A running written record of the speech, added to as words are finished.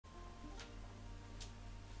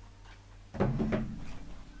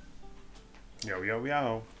Yo, yo,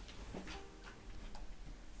 yo.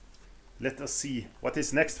 Let us see what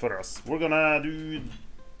is next for us. We're gonna do...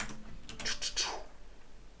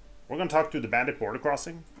 We're gonna talk to the bandit border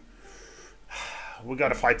crossing. We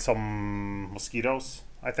gotta fight some mosquitoes,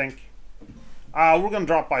 I think. We're gonna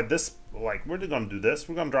drop by this, like, we're gonna do this.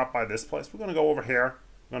 We're gonna drop by this place. We're gonna go over here.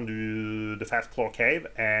 We're gonna do the Fat Claw Cave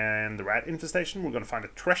and the rat infestation. We're gonna find a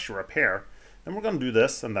treasure up here. Then we're gonna do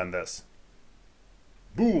this and then this.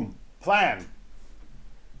 Boom! Plan!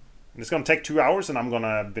 And it's gonna take 2 hours and I'm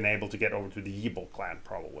gonna been able to get over to the Yeeble clan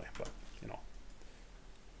probably. But, you know.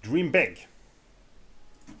 Dream big.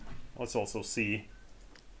 Let's also see.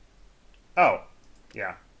 Oh,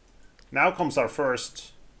 yeah. Now comes our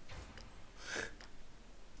first...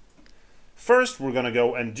 First, we're gonna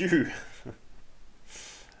go and do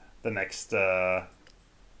the next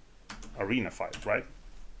arena fight, right?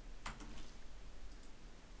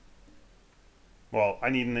 Well, I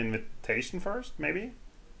need an invitation first, maybe?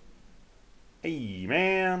 Hey,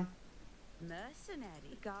 man.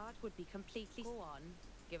 Mercenary guard would be completely... Go on.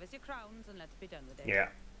 Give us your crowns and let's be done with it. Yeah.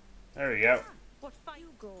 There we go. What fight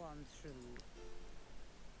you go on through?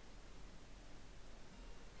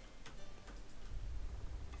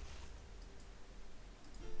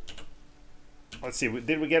 Let's see,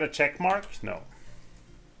 did we get a check mark? No.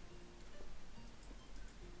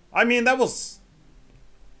 I mean, that was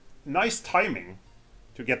nice timing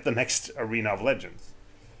to get the next Arena of Legends.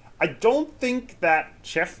 I don't think that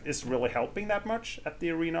Chef is really helping that much at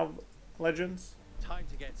the Arena of Legends. Time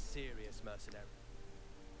to get serious, mercenary.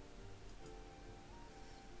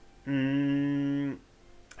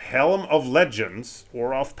 Helm of Legends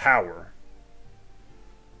or of Power.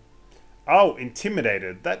 Oh,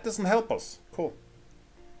 intimidated. That doesn't help us. Cool.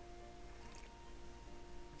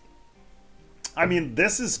 I mean,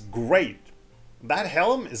 this is great. That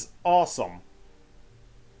helm is awesome.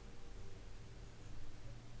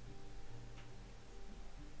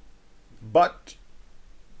 But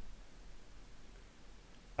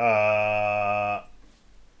if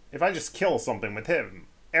I just kill something with him,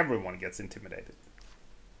 everyone gets intimidated.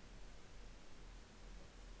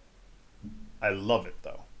 I love it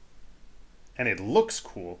though. And it looks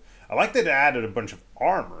cool. I like that it added a bunch of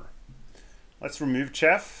armor. Let's remove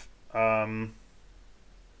Chef. Another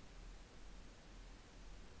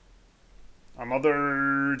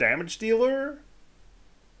damage dealer?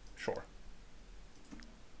 Sure.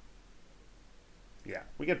 Yeah,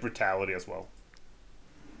 we get brutality as well.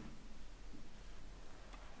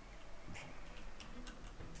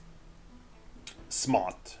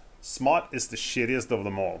 Smart. Smart is the shittiest of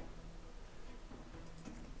them all.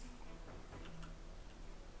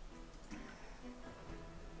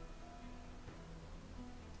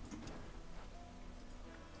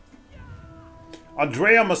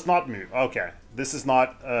 Andrea must not move. Okay, this is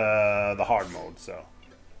not the hard mode, so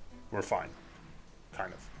we're fine.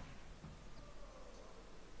 Kind of.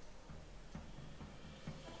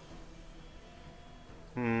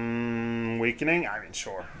 Weakening? I mean,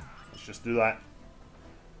 sure. Let's just do that.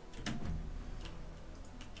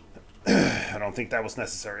 I don't think that was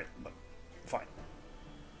necessary, but fine.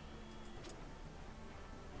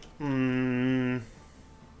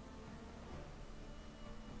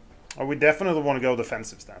 Oh, we definitely want to go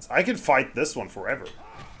defensive stance. I could fight this one forever.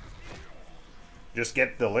 Just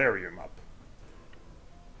get Belerion up.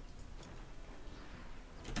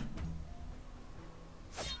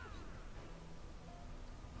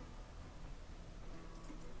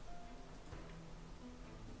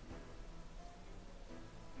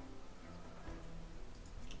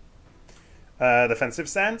 Defensive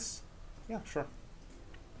stance? Yeah, sure.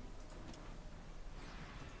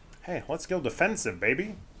 Hey, let's go defensive,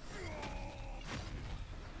 baby.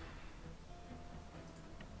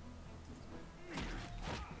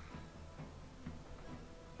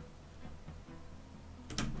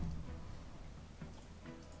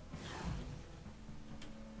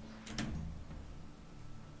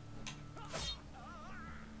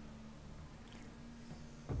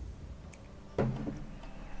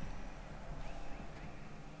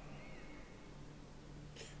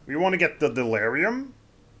 We want to get the Delirium.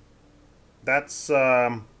 That's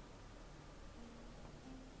the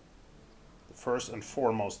first and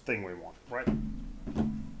foremost thing we want, right?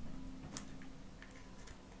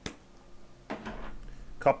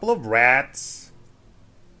 Couple of rats.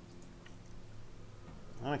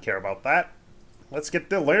 I don't care about that. Let's get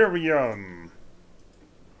Delirium.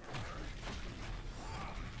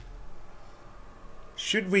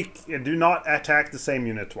 Should we do not attack the same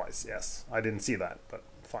unit twice? Yes, I didn't see that, but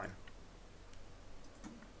fine.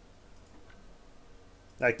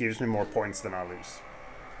 That gives me more points than I lose.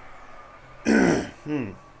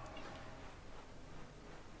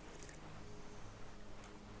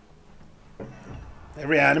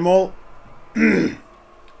 Every animal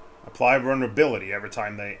apply vulnerability every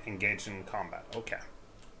time they engage in combat. Okay.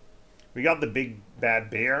 We got the big bad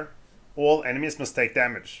bear. All enemies must take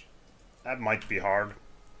damage. That might be hard.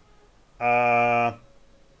 I'm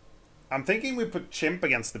thinking we put chimp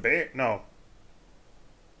against the bear. No.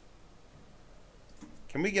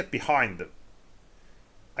 Can we get behind them?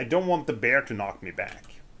 I don't want the bear to knock me back.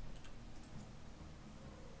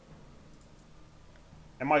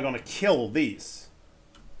 Am I gonna kill these?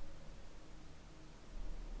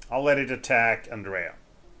 I'll let it attack Andrea.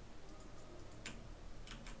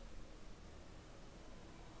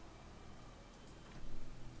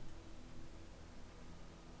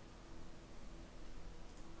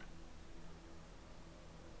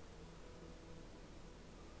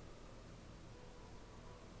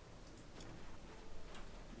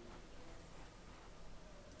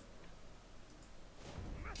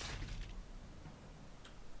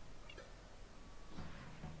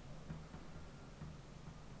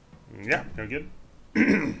 Yeah, they're good.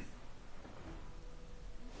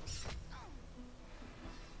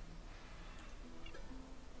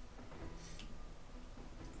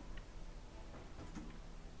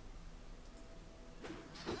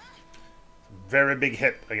 Very big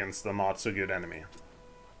hit against the not so good enemy.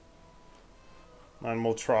 And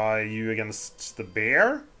we'll try you against the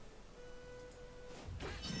bear.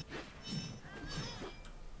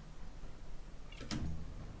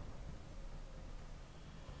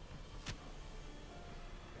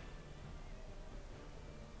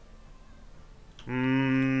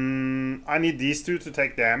 I need these two to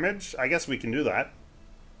take damage. I guess we can do that.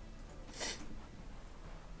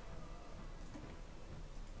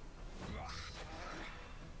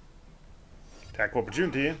 Attack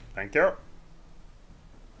opportunity. Thank you.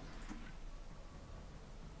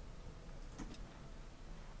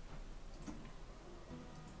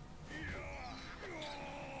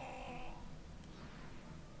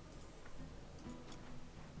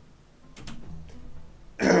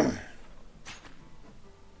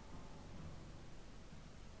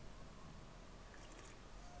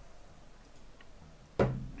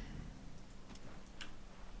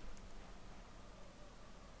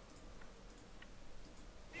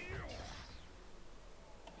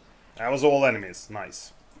 That was all enemies.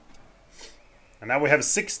 Nice. And now we have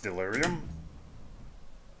 6 Delirium.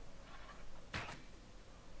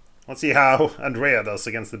 Let's see how Andrea does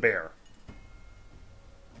against the bear.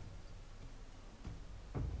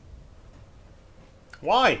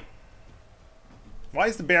 Why? Why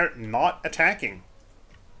is the bear not attacking?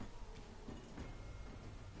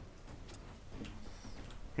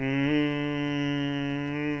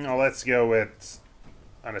 Oh, let's go with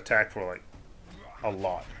an attack for like a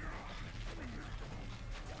lot.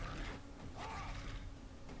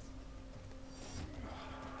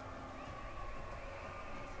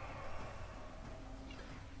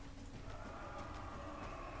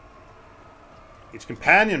 Each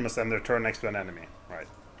companion must end their turn next to an enemy. Right.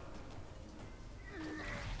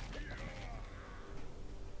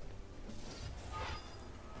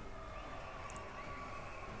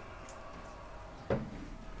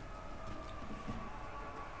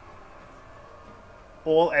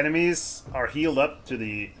 All enemies are healed up to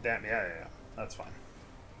the... Yeah. That's fine.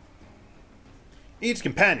 Each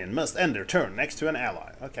companion must end their turn next to an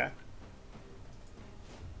ally. Okay.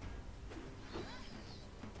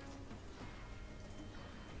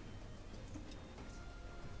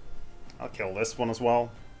 I'll kill this one as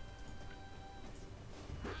well.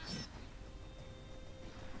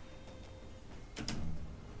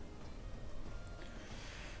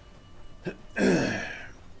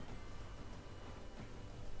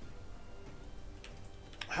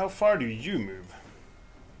 How far do you move?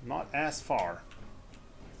 Not as far.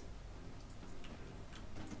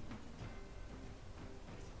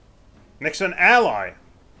 Next to an ally.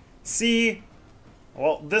 See?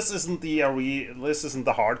 Well, this isn't the this isn't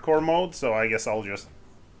the hardcore mode, so I guess I'll just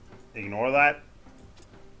ignore that.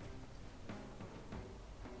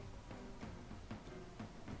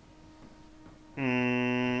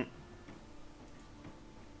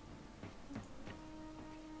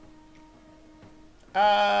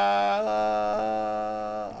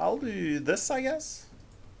 I'll do this, I guess.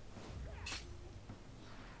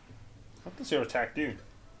 What does your attack do?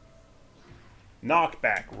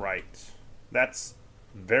 Knockback, right. That's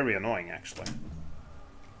very annoying, actually.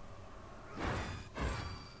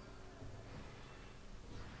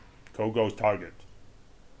 Kogo's target.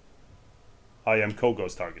 I am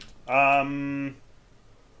Kogo's target.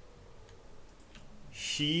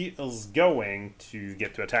 He is going to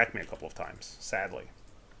get to attack me a couple of times, sadly.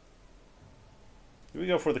 Do we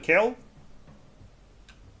go for the kill?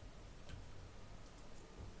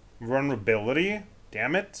 Vulnerability?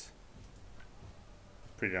 Damn it.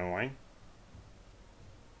 Pretty annoying.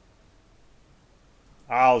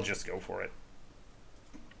 I'll just go for it.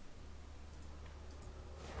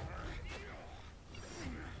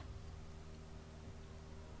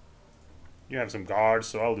 You have some guards,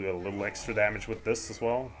 so I'll do a little extra damage with this as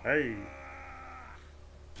well. Hey!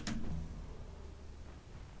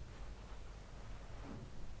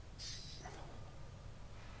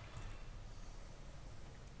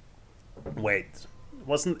 Wait.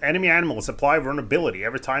 Wasn't enemy animals apply vulnerability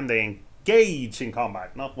every time they engage in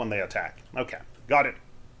combat, not when they attack? Okay. Got it.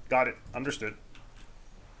 Got it. Understood.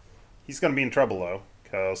 He's gonna be in trouble, though,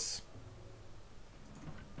 because...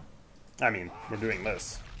 I mean, we're doing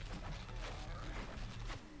this.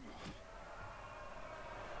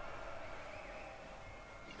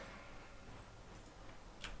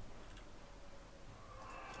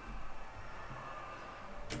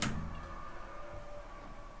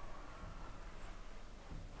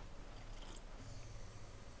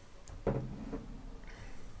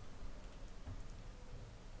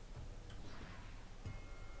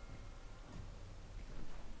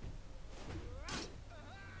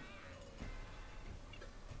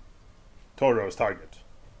 Toro's target.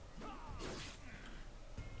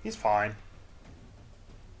 He's fine.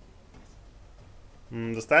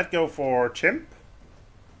 Does that go for Chimp?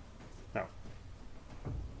 No.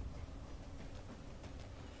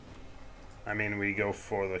 I mean, we go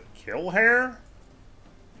for the kill hair?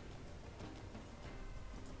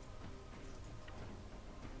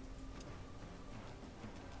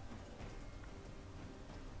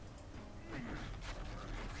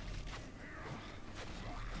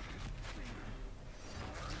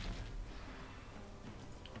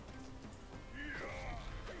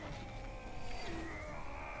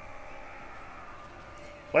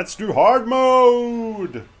 Let's do hard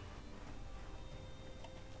mode!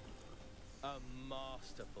 A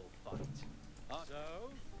masterful fight. So,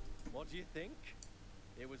 what do you think?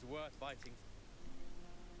 It was worth fighting.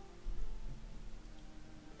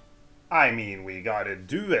 I mean, we gotta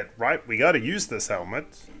do it, right? We gotta use this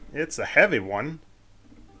helmet. It's a heavy one.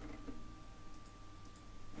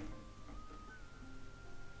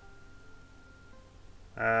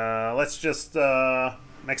 Let's just,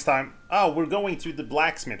 next time... Oh, we're going to the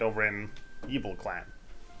blacksmith over in Evil Clan.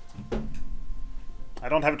 I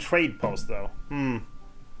don't have a trade post, though.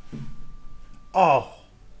 Oh.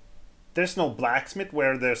 There's no blacksmith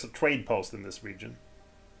where there's a trade post in this region.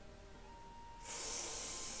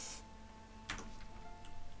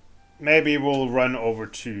 Maybe we'll run over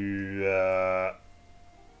to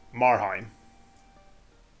Marheim.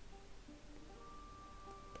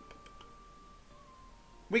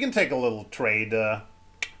 We can take a little trade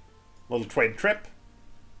trip.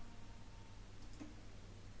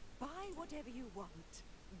 Buy whatever you want.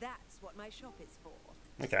 That's what my shop is for.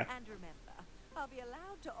 Okay. And remember, I'll be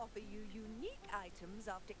allowed to offer you unique items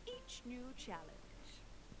after each new challenge.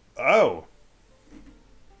 Oh.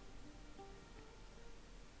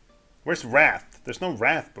 Where's Wrath? There's no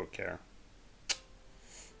Wrath book here.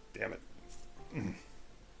 Damn it.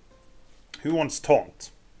 Who wants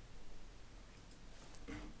Taunt?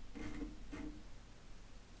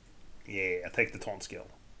 Yeah, take the Taunt skill.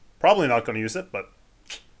 Probably not going to use it, but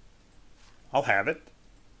I'll have it.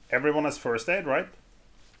 Everyone has first aid, right?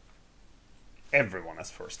 Everyone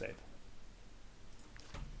has first aid.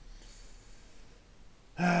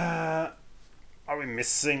 Are we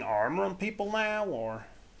missing armor on people now, or?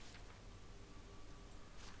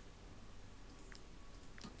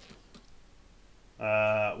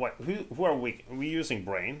 What? Who are we? Are we using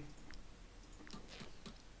Brain?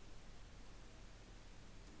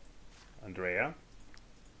 Andrea.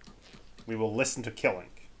 We will listen to Killing,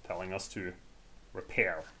 telling us to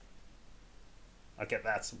repair. Okay,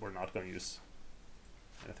 we're not going to use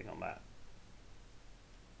anything on that.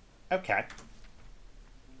 Okay.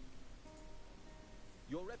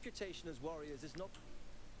 Your reputation as warriors is not...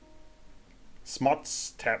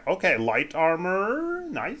 Smots tap. Okay, light armor.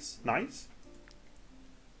 Nice, nice.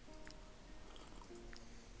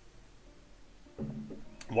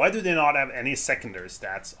 Why do they not have any secondary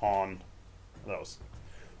stats on those?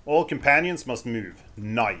 All companions must move.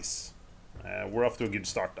 Nice. We're off to a good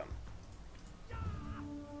start then.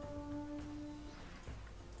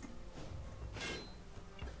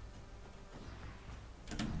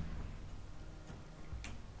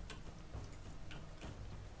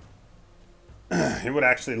 He would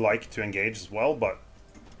actually like to engage as well, but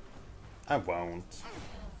I won't.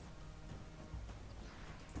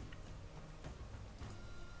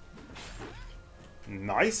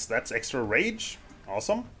 Nice, that's extra rage.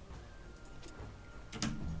 Awesome.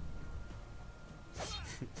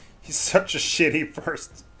 He's such a shitty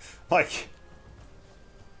first. Like,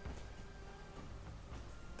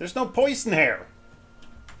 there's no poison here.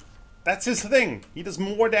 That's his thing. He does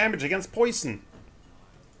more damage against poison.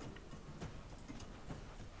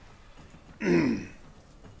 Let's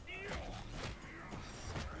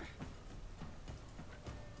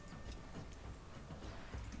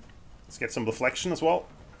get some deflection as well.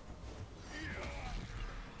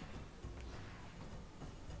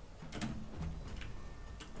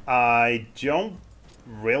 I don't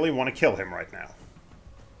really want to kill him right now.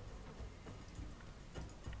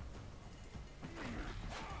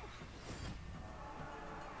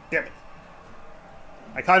 Damn it.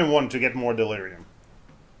 I kind of want to get more delirium.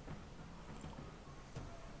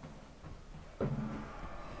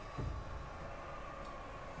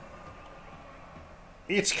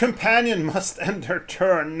 Each companion must end their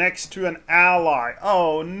turn next to an ally.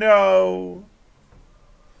 Oh no!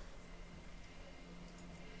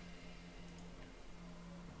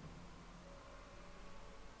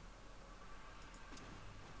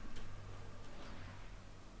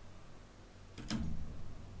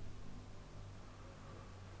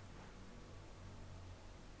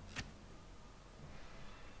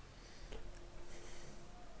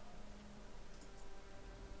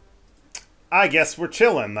 I guess we're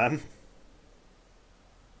chilling then.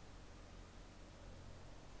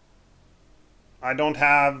 I don't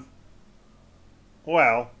have...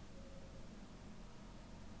 Well...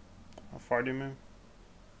 How far do you move?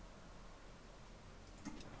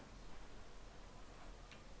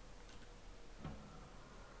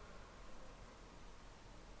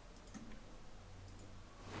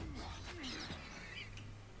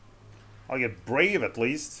 I'll get brave at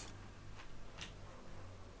least.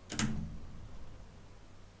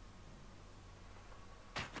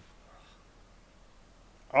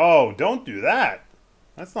 Oh, don't do that.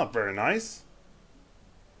 That's not very nice.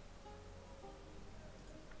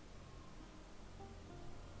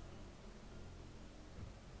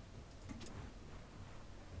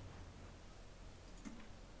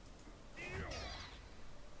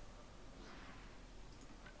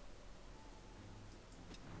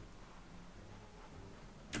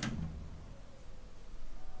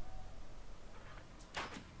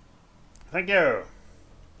 Thank you.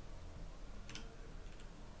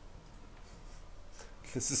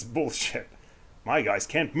 This is bullshit. My guys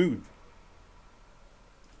can't move.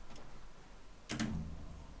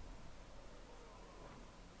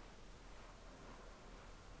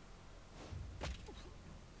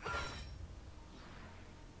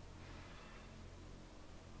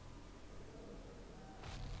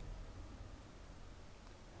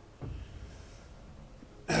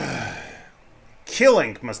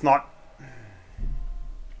 Killing must not...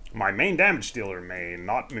 My main damage dealer may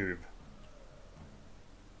not move.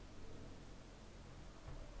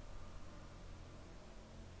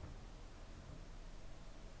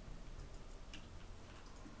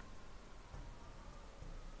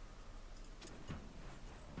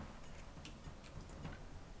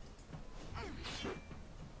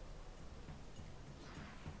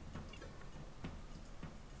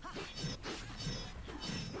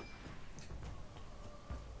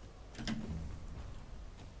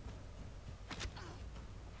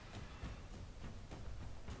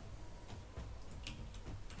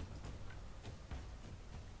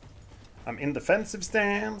 I'm in defensive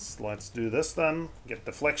stance. Let's do this then. Get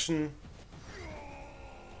deflection.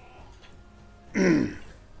 And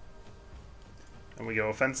we go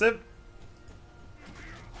offensive.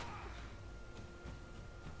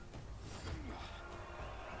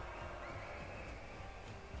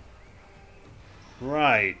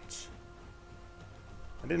 Right.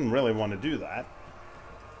 I didn't really want to do that.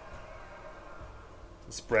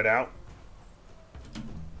 Spread out.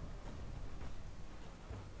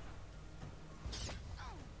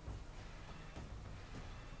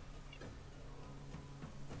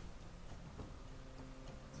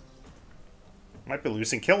 Might be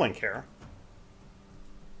losing killing here.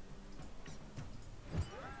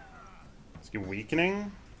 Let's get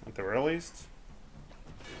weakening at the earliest.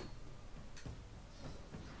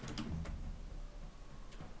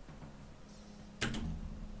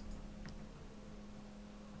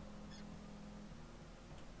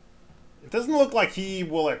 It doesn't look like he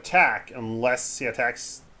will attack unless he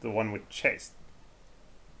attacks the one with chase.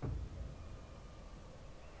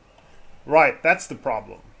 Right, that's the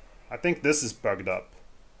problem. I think this is bugged up.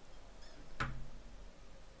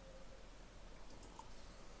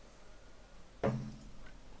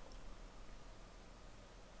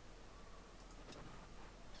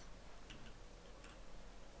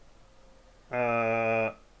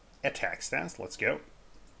 Attack stance, let's go.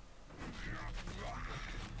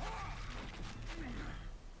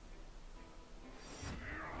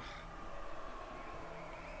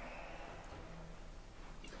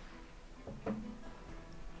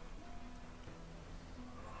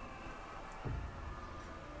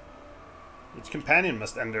 companion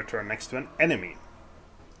must end their turn next to an enemy.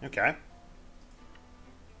 Okay.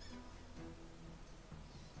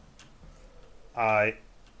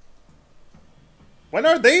 When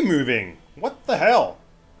are they moving? What the hell?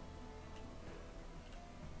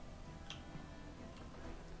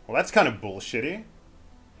 Well, that's kind of bullshitty.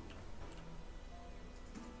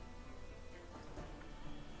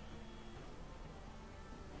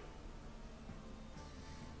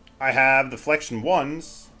 I have deflection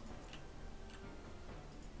 1s.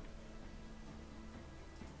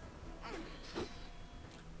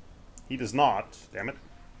 He does not. Damn it.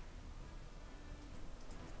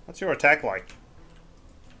 What's your attack like?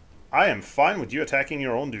 I am fine with you attacking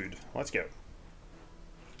your own dude. Let's go.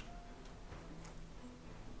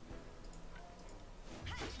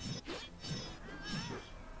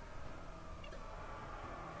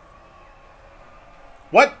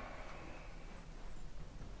 What?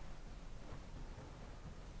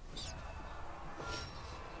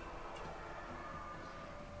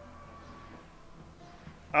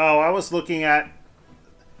 Oh, I was looking at...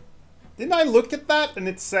 Didn't I look at that and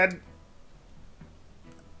it said...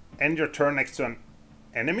 End your turn next to an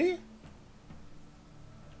enemy?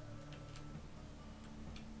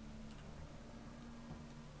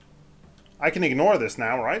 I can ignore this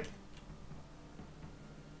now, right?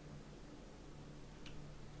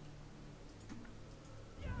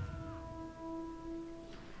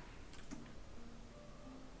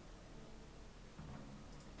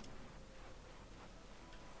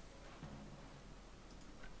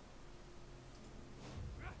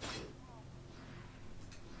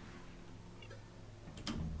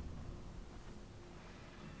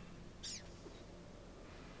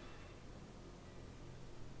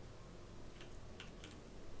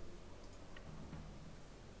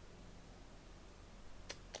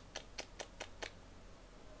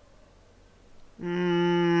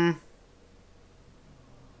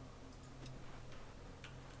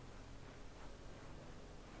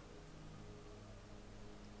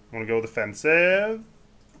 I'm gonna go defensive.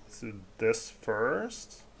 Let's do this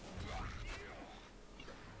first.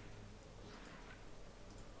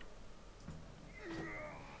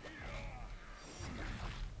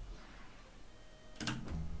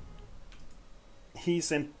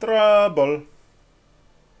 He's in trouble.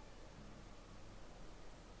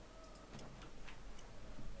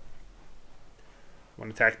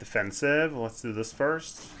 One attack defensive. Let's do this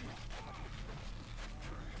first.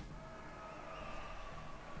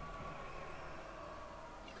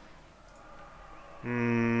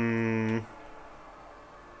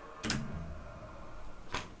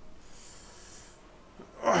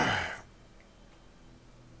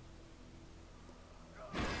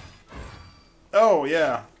 Oh,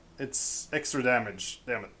 yeah. It's extra damage.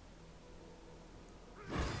 Damn it.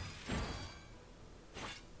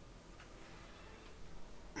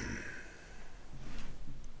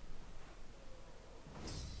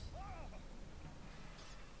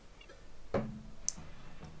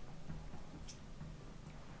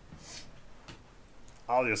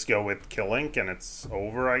 I'll just go with Kill Link and it's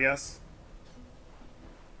over, I guess.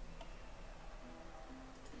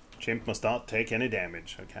 Chimp must not take any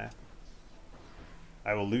damage, okay?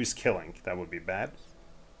 I will lose Kill Link, that would be bad.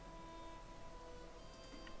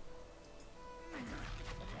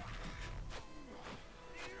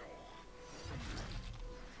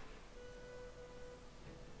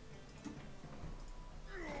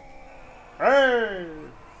 Hey!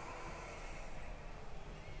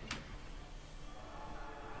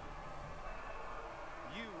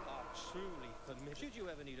 Should you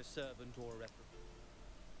ever need a servant or a referee?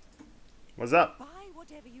 What's up? Buy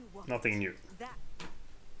whatever you want. Nothing new. That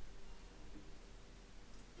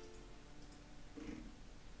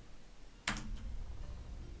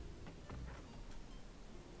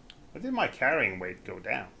Why did my carrying weight go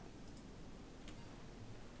down?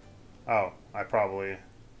 Oh, I probably...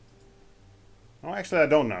 Oh, actually, I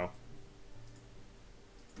don't know.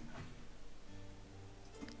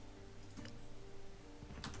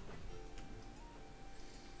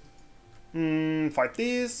 Fight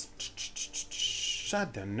these. I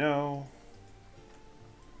don't know.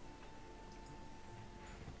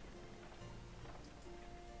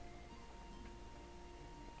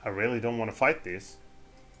 I really don't want to fight these.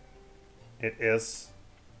 It is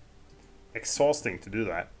exhausting to do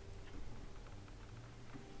that.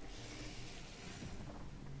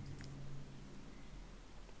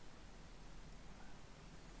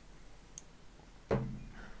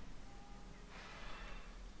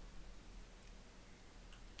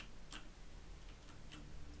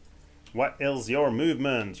 What is your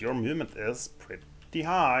movement? Your movement is pretty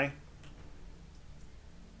high.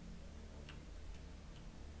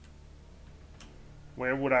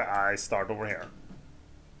 Where would I start over here?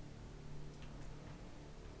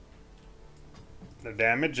 The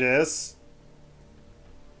damage is...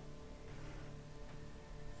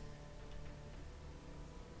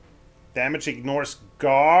 Damage ignores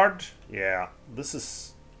guard. Yeah, this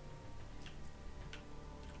is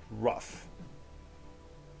rough.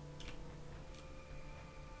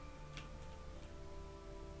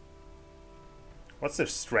 What's their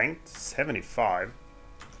strength? 75.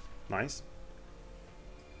 Nice.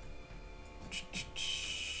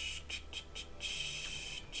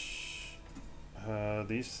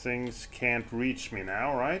 These things can't reach me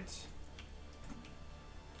now, right?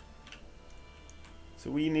 So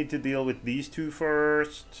we need to deal with these two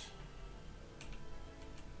first.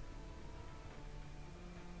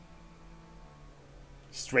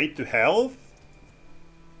 Straight to health.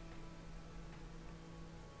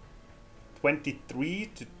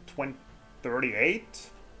 23 to 38.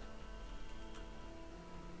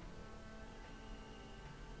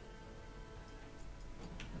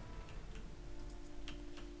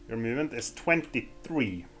 Your movement is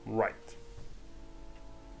 23, right.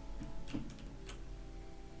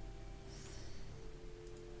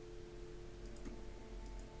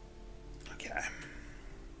 Okay. I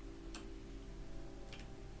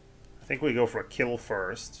think we go for a kill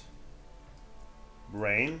first.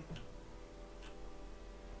 Brain.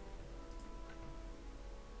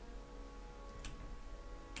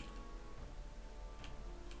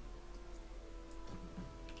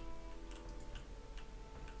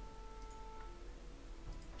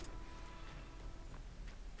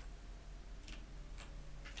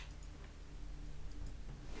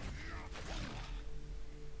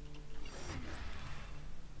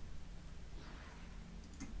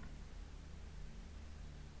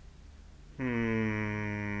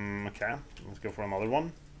 Okay, let's go for another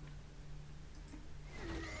one.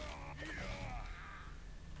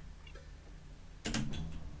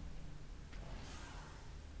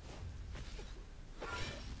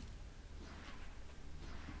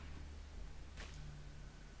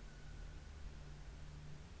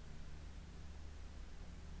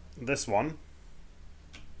 This one.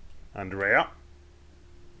 Andrea.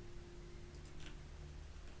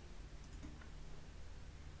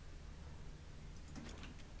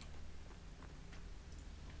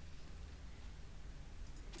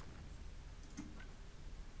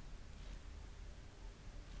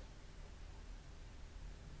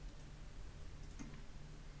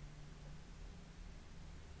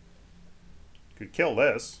 Could kill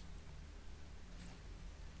this.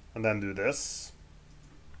 And then do this.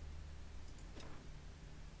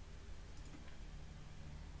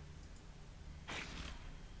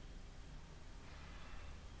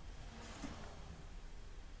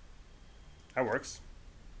 That works.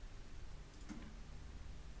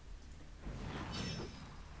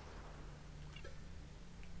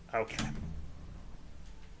 Okay.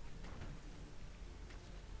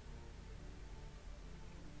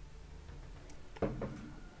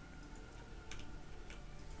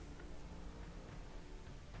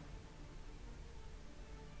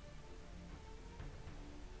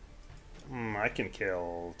 I can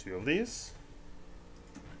kill 2 of these.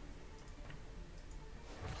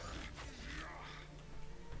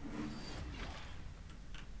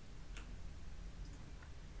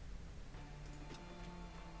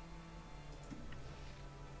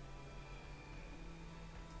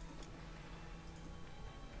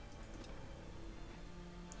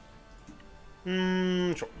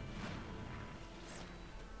 Sure.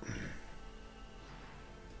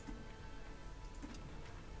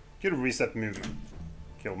 Could reset movement.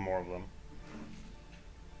 Kill more of them.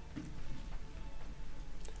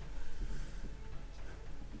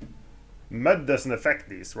 Mud doesn't affect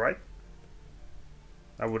these, right?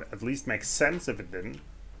 That would at least make sense if it didn't.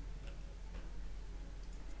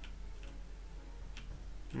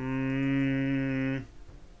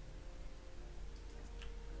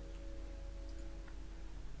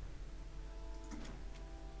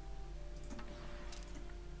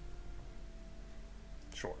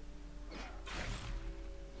 Sure.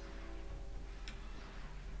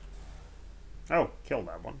 Oh, kill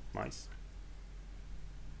that one. Nice.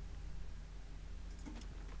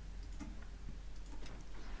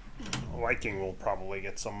 Viking will probably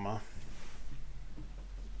get some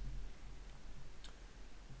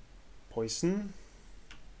poison.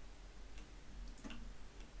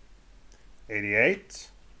 88.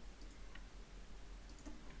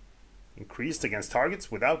 Increased against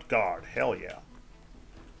targets without guard. Hell yeah.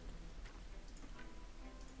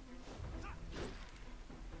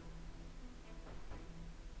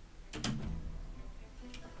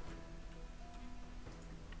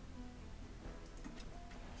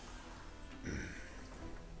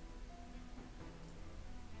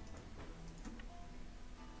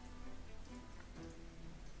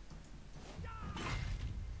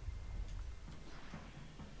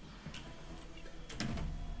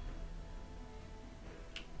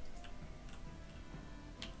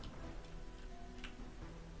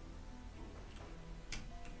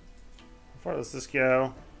 far does this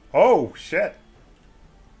go? Oh, shit.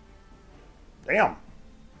 Damn.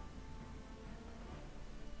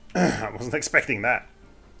 I wasn't expecting that.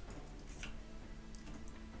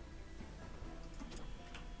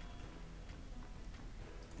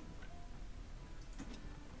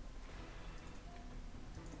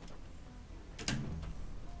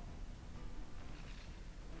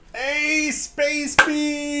 Hey, Space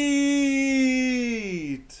Beat!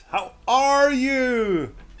 How are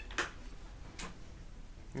you?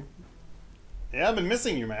 Yeah, I've been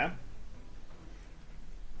missing you, man.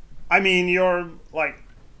 I mean, you're like,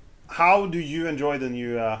 how do you enjoy the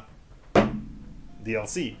new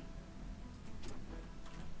DLC?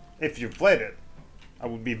 If you've played it, I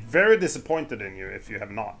would be very disappointed in you if you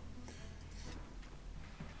have not.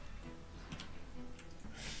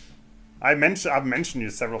 I've mentioned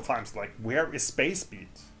you several times, like, where is Space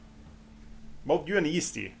Beat? Both you and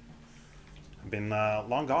Easty have been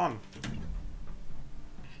long gone.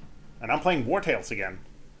 And I'm playing Wartales again.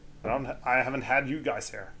 I haven't had you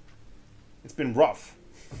guys here. It's been rough.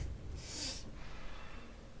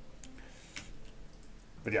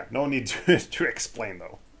 But yeah, no need to explain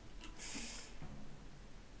though.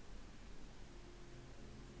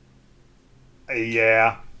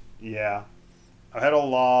 Yeah. I had a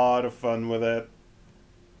lot of fun with it.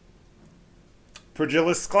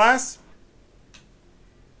 Pugilist class?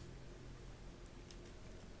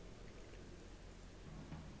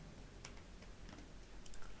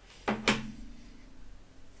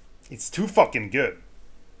 It's too fucking good.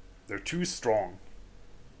 They're too strong.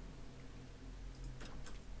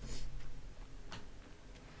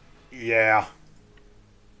 Yeah.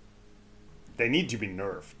 They need to be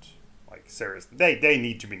nerfed. Like, seriously. They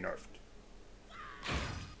need to be nerfed.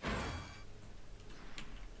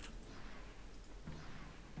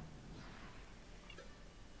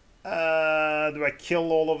 Do I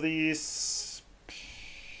kill all of these?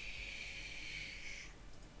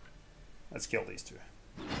 Let's kill these two.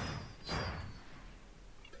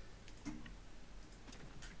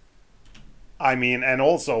 I mean, and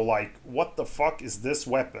also, like, what the fuck is this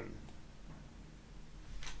weapon?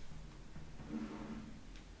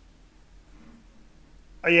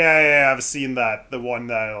 Yeah, I've seen that. The one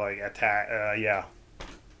that, like, attack, yeah.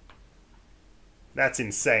 That's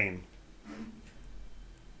insane.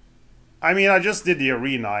 I mean, I just did the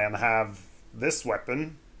arena and have this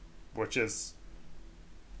weapon, which is...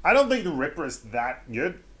 I don't think the Ripper is that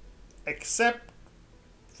good, except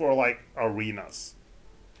for, like, arenas.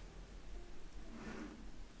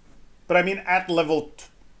 But I mean, at level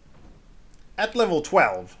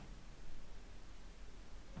 12,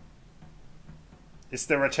 is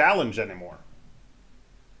there a challenge anymore?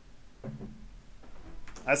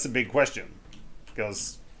 That's a big question,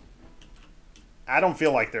 because I don't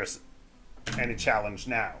feel like there's any challenge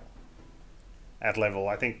now at level.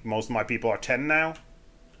 I think most of my people are 10 now,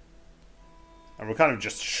 and we're kind of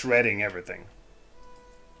just shredding everything.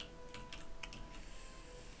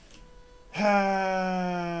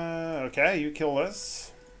 Okay, you kill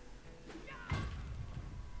this.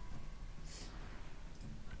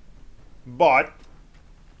 But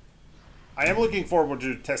I am looking forward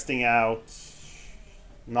to testing out,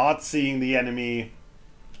 not seeing the enemy,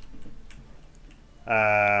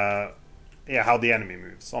 yeah, how the enemy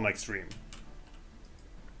moves on extreme.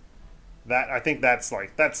 That, I think that's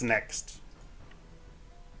like, that's next.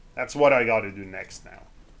 That's what I gotta do next now.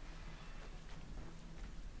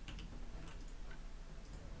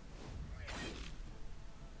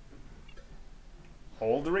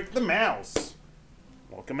 Alderic the Mouse.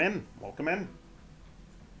 Welcome in. Welcome in.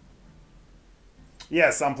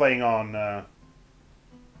 Yes, I'm playing on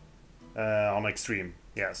Extreme.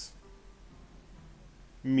 Yes.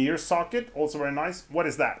 Mirror Socket, also very nice. What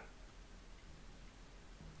is that?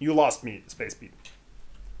 You lost me, Space Beat.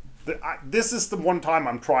 This is the one time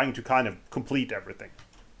I'm trying to kind of complete everything.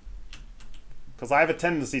 Because I have a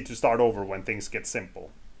tendency to start over when things get simple.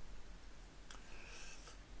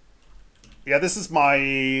 Yeah, this is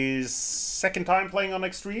my second time playing on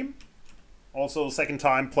Extreme. Also, second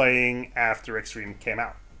time playing after Extreme came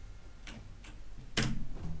out.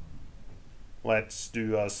 Let's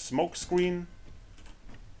do a smoke screen.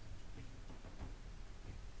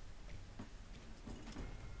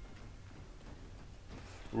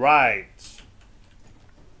 Right.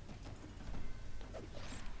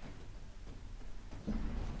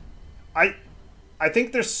 I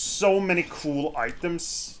think there's so many cool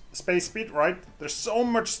items, Space Beat, right? There's so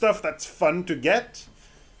much stuff that's fun to get.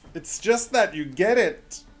 It's just that you get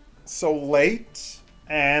it so late,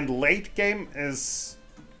 and late game is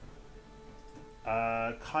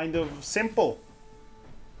kind of simple.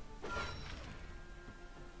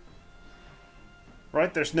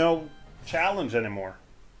 Right? There's no challenge anymore.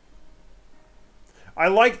 I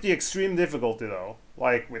like the extreme difficulty though,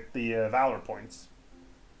 like with the Valor points.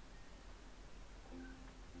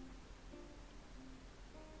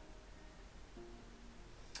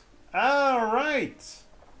 Alright!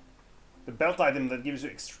 The belt item that gives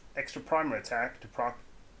you extra primary attack to proc.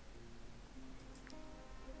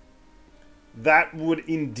 That would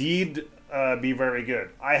indeed be very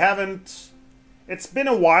good. I haven't... It's been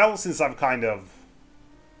a while since I've kind of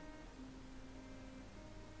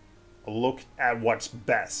looked at what's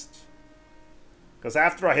best. Because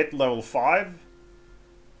after I hit level 5...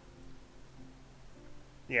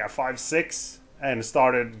 Yeah, 5, 6... and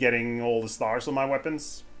started getting all the stars on my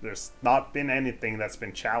weapons, there's not been anything that's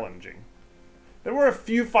been challenging. There were a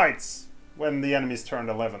few fights when the enemies turned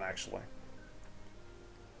 11, actually.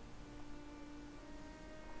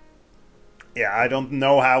 Yeah, I don't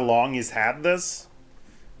know how long he's had this.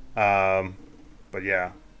 But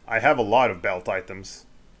yeah, I have a lot of belt items.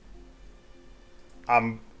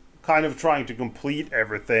 I'm kind of trying to complete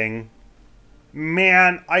everything.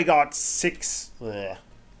 Man, I got 6... Ugh.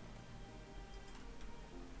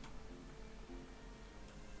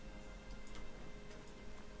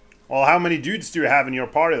 Well, how many dudes do you have in your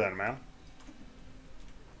party then, man?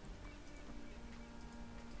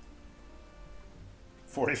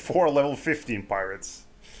 44 level 15 pirates.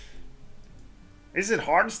 Is it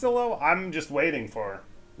hard still, though? I'm just waiting for...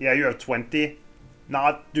 Yeah, you have 20.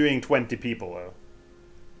 Not doing 20 people, though.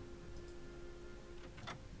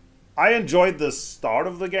 I enjoyed the start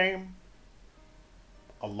of the game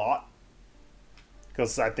a lot.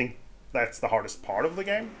 Because I think that's the hardest part of the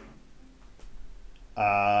game.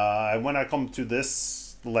 When I come to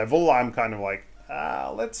this level, I'm kind of like,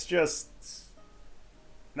 let's just...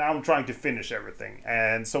 Now I'm trying to finish everything,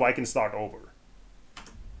 and so I can start over.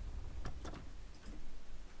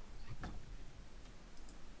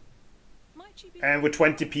 And with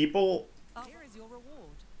 20 people, Here is your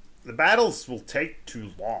reward. the battles will take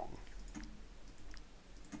too long.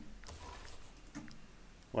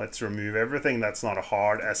 Let's remove everything that's not a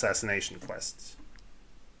hard assassination quest.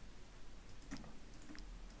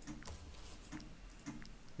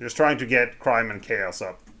 Just trying to get crime and chaos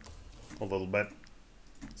up a little bit.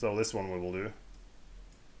 So this one we will do.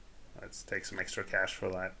 Let's take some extra cash for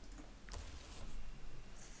that.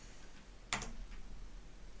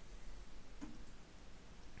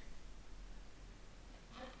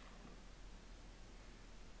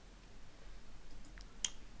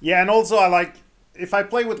 Yeah, and also I like, if I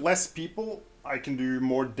play with less people, I can do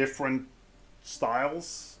more different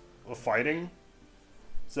styles of fighting.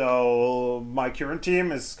 So my current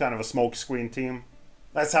team is kind of a smokescreen team.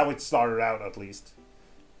 That's how it started out, at least.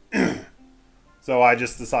 So I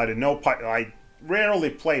just decided I rarely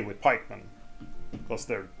play with pikemen because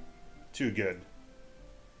they're too good.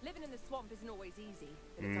 Living in the swamp isn't always easy,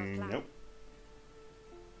 but it's our plan. Nope.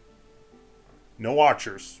 No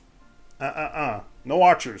archers. No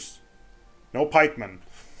archers. No pikemen.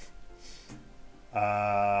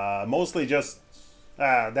 Mostly just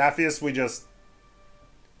Daphis. We just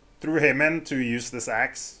threw him in to use this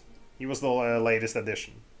axe. He was the latest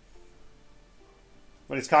addition.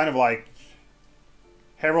 But it's kind of like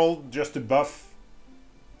Herald just to buff,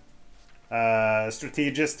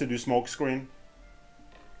 Strategist to do smokescreen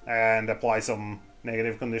and apply some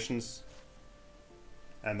negative conditions,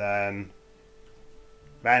 and then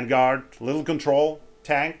Vanguard, little control,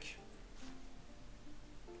 tank,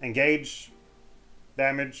 engage,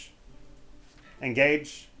 damage,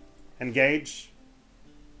 engage, engage,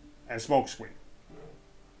 and smokescreen.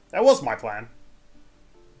 That was my plan.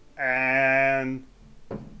 And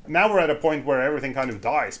now we're at a point where everything kind of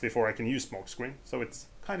dies before I can use smokescreen, so it's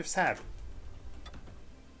kind of sad.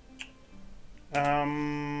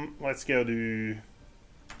 Let's go to...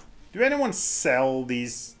 Do anyone sell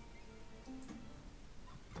these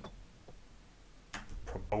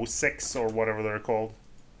Pro 6 or whatever they're called?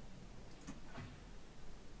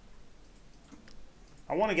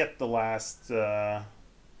 I want to get the last... I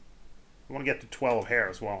want to get to 12 hair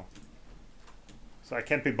as well. So I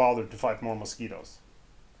can't be bothered to fight more mosquitoes.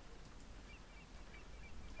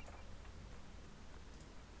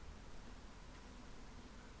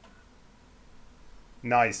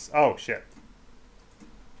 Nice. Oh, shit.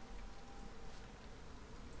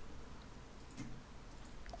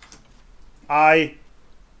 My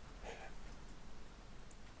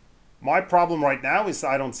problem right now is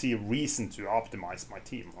I don't see a reason to optimize my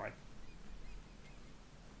team, right?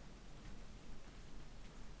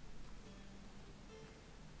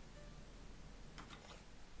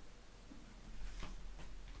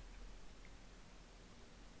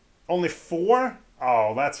 Only 4?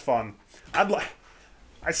 Oh, that's fun.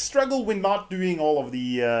 I struggle with not doing all of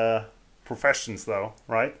the professions though,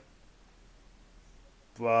 right?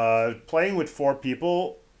 But playing with 4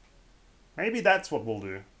 people, maybe that's what we'll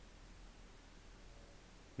do.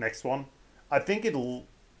 Next one. I think it'll...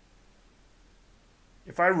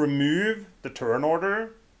 If I remove the turn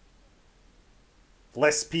order,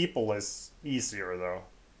 less people is easier though.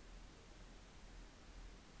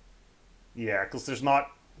 Yeah, because there's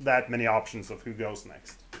not that many options of who goes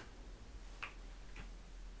next.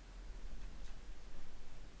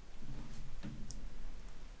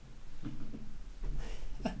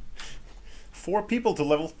 Four people to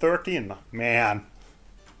level 13. Man.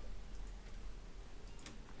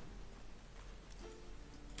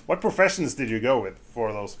 What professions did you go with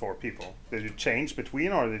for those 4 people? Did you change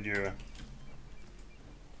between, or did you...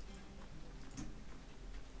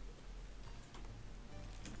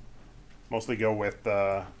 mostly go with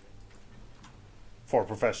 4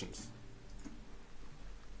 professions?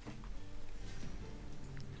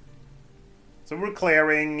 So we're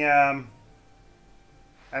clearing... and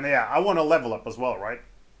yeah, I want to level up as well, right?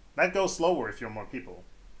 That goes slower if you're more people.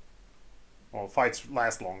 Well, fights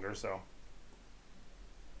last longer, so...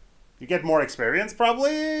 You get more experience,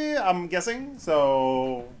 probably, I'm guessing.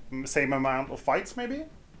 So, same amount of fights, maybe?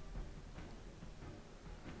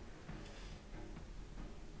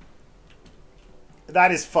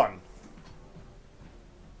 That is fun.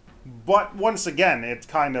 But once again, it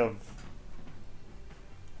kind of...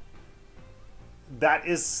 That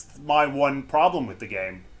is my one problem with the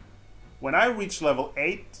game. When I reach level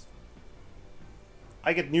 8,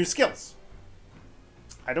 I get new skills.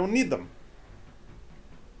 I don't need them.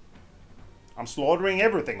 I'm slaughtering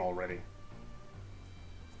everything already.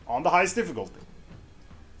 On the highest difficulty.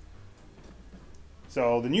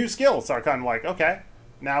 So the new skills are kind of like, okay,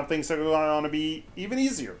 now things are going to be even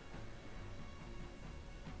easier.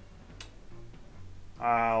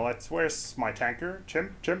 Where's my tanker?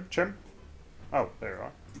 Chimp. Oh, there you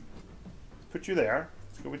are. Put you there.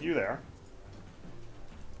 Let's go with you there.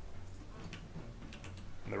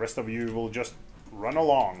 And the rest of you will just run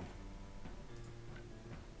along.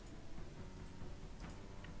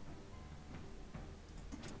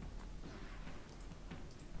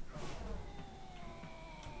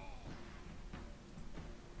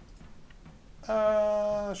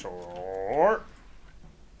 Sure.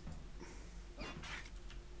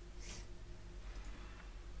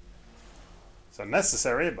 It's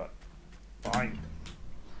unnecessary, but fine.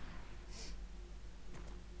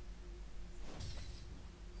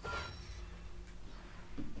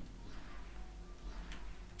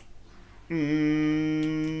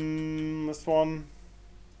 This one.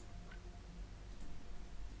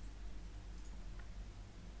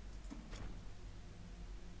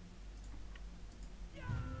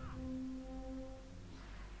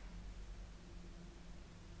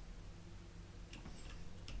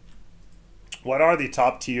 What are the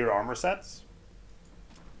top tier armor sets?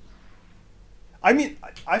 I mean,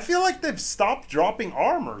 I feel like they've stopped dropping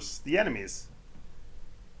armors, the enemies.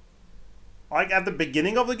 Like at the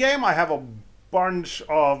beginning of the game, I have a bunch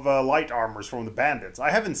of light armors from the bandits.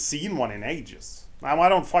 I haven't seen one in ages. Now, I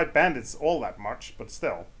don't fight bandits all that much, but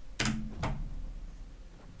still.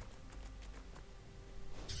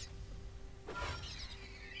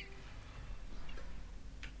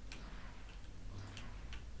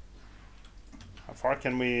 How far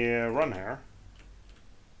can we run here?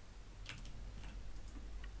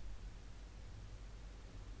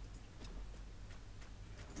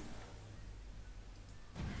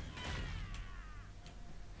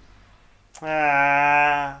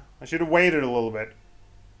 I should have waited a little bit.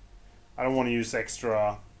 I don't want to use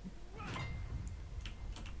extra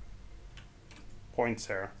points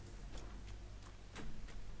here.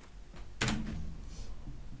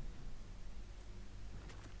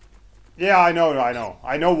 Yeah, I know.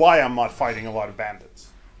 I know why I'm not fighting a lot of bandits.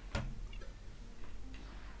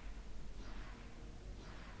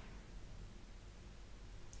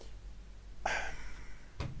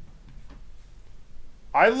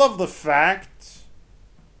 I love the fact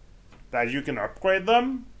that you can upgrade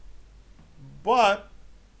them, but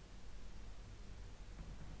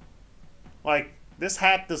like this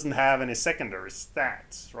hat doesn't have any secondary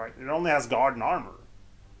stats, right? It only has guard and armor,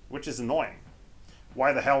 which is annoying.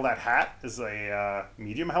 Why the hell that hat is a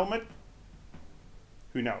medium helmet?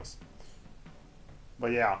 Who knows?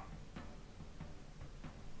 But yeah.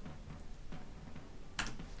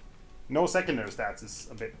 No secondary stats is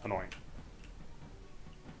a bit annoying.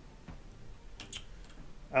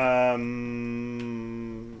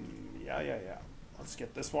 Yeah. Let's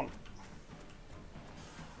get this one.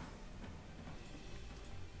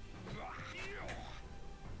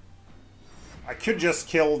 I could just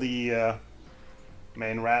kill the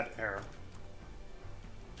main rat here.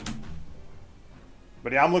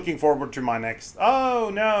 But yeah, I'm looking forward to my next... Oh,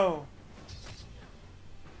 no!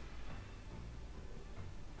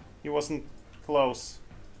 He wasn't close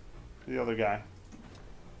to the other guy.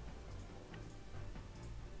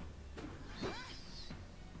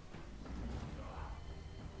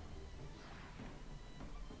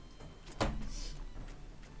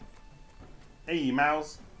 Hey,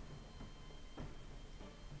 mouse.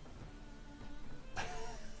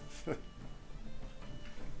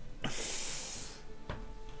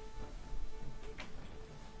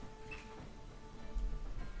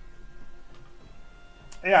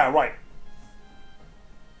 Yeah, right.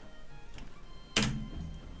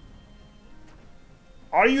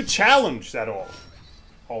 Are you challenged at all,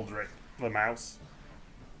 Aldrich, the mouse?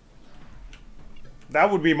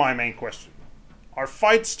 That would be my main question. Are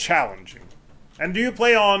fights challenging? And do you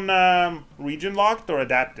play on region locked or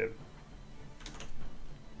adaptive?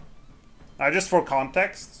 Just for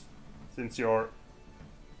context, since you're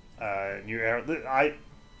new era,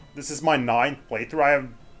 this is my 9th playthrough. I have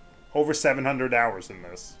over 700 hours in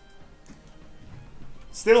this.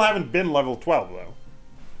 Still haven't been level 12 though.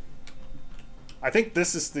 I think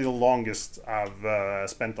this is the longest I've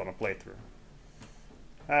spent on a playthrough.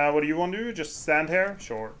 What do you want to do? Just stand here?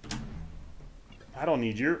 Sure. I don't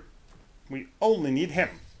need you. We only need him.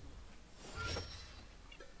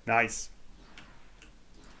 Nice.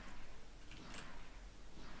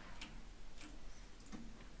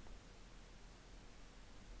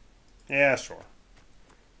 Yeah, sure.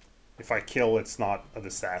 If I kill, it's not a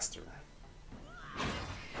disaster.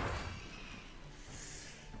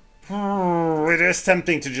 It is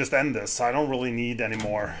tempting to just end this. I don't really need any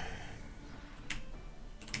more.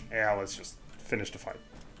 Yeah, let's just finish the fight.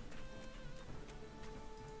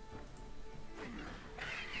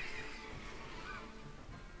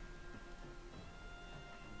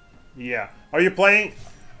 Yeah. Are you playing...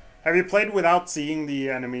 Have you played without seeing the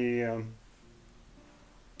enemy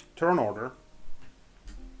turn order?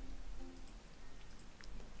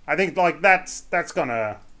 I think like that's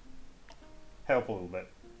gonna help a little bit.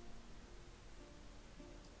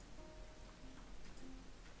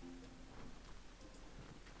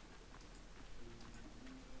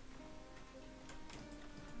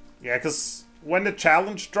 Yeah, because when the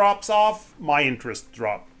challenge drops off, my interest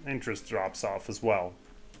drops off as well.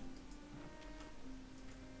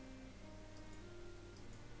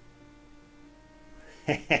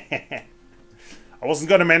 I wasn't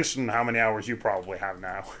gonna mention how many hours you probably have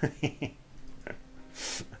now.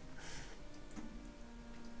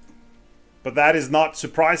 But that is not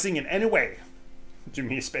surprising in any way to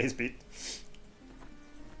me, Space Beat.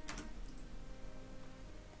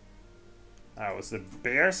 Was the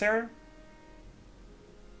bears here?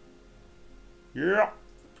 Yeah.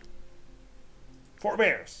 4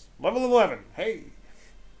 bears. Level 11. Hey.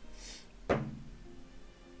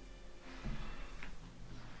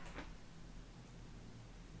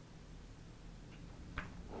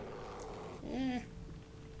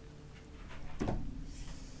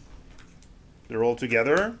 They're all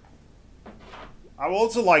together. I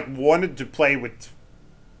also like wanted to play with...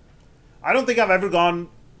 I don't think I've ever gone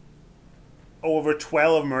over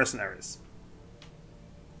 12 mercenaries.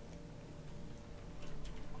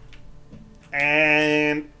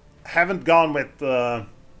 And haven't gone with the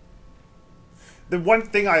one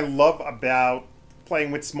thing I love about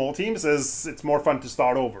playing with small teams is it's more fun to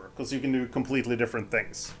start over, because you can do completely different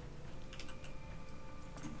things.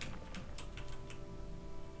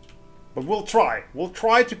 But we'll try. We'll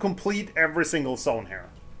try to complete every single zone here.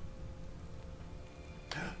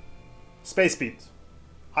 Space Beat.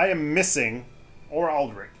 I am missing, or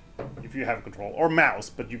Aldrich, if you have control, or Mouse,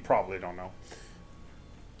 but you probably don't know.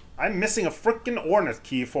 I'm missing a frickin' Ornate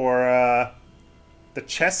key for the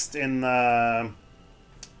chest in on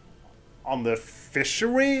the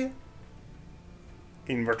fishery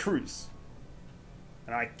in Wartales.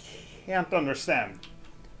 And I can't understand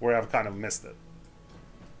where I've kind of missed it.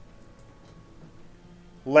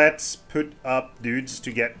 Let's put up dudes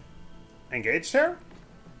to get engaged here.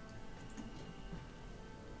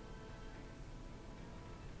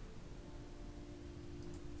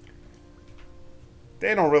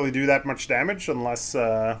 They don't really do that much damage unless...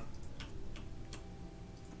 You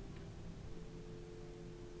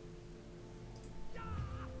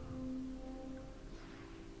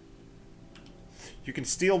can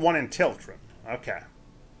steal one in Tiltron. Okay.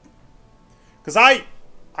 Because I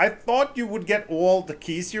thought you would get all the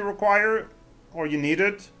keys you require, or you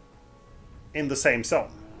needed, in the same zone,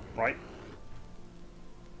 right?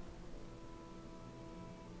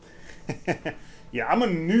 Yeah, I'm a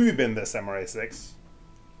noob in this MRA 6.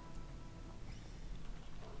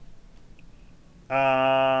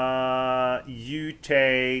 You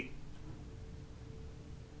take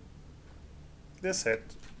this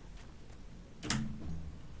hit.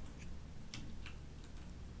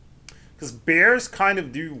 Because bears kind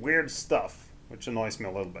of do weird stuff, which annoys me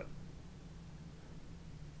a little bit.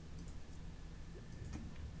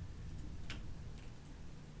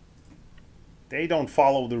 They don't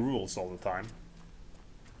follow the rules all the time.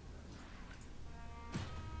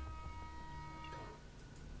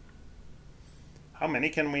 How many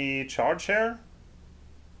can we charge here?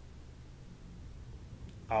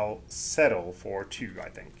 I'll settle for 2, I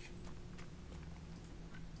think.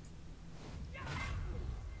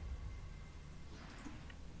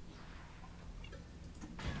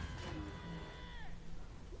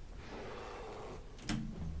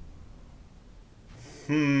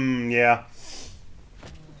 Yeah.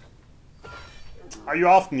 You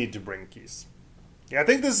often need to bring keys. Yeah, I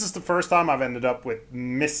think this is the first time I've ended up with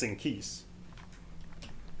missing keys.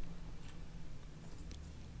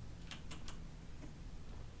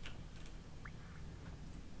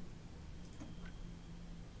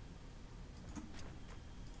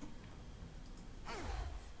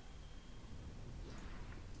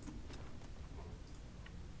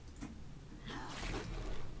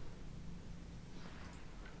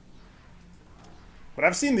 But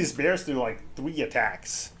I've seen these bears do like 3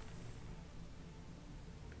 attacks.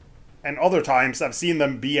 And other times I've seen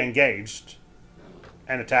them be engaged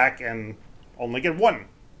and attack and only get 1.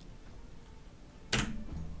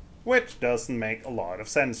 Which doesn't make a lot of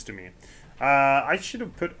sense to me. I should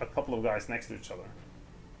have put a couple of guys next to each other.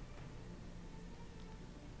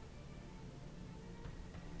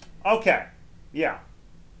 Okay. Yeah.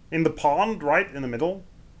 In the pond, right in the middle.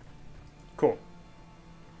 Cool.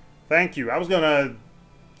 Thank you. I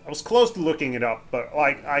was close to looking it up, but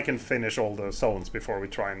like I can finish all the zones before we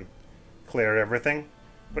try and clear everything.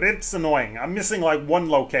 But it's annoying. I'm missing like 1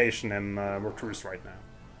 location in Wartales right now.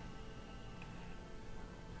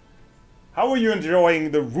 How are you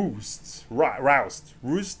enjoying the roosts? Roust?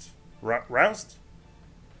 Roost? Roust?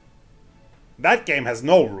 That game has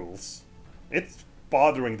no rules. It's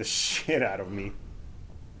bothering the shit out of me.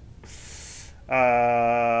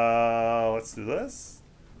 Let's do this.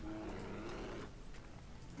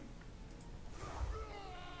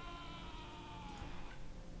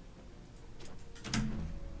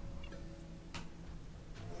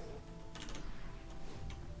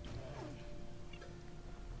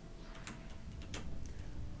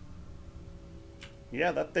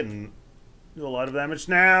 Yeah, that didn't do a lot of damage.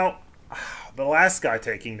 Now, the last guy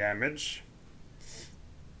taking damage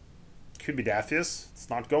could be Daphius. It's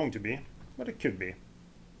not going to be, but it could be.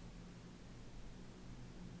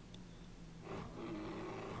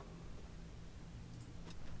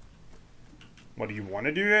 What do you want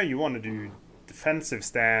to do here? You want to do defensive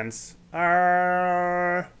stance.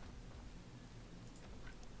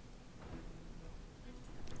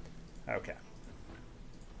 Okay.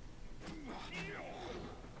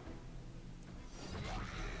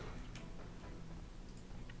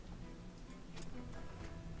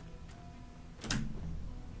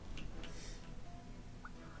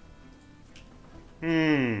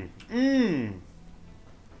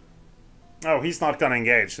 Oh, he's not gonna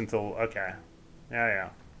engage until... Okay. Yeah.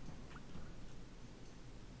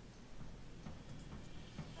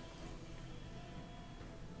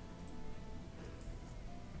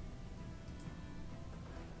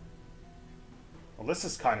 Well, this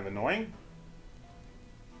is kind of annoying.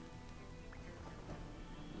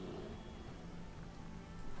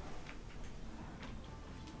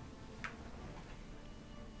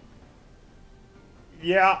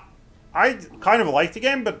 Yeah, I kind of like the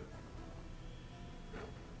game, but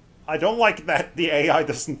I don't like that the AI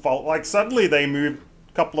doesn't follow. Like, suddenly they move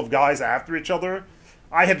a couple of guys after each other.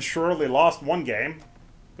 I had surely lost 1 game,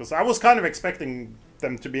 because I was kind of expecting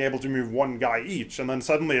them to be able to move 1 guy each, and then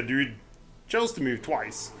suddenly a dude chose to move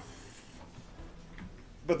twice.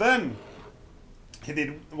 But then, he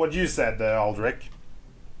did what you said, Aldrich.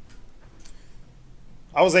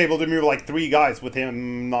 I was able to move like 3 guys with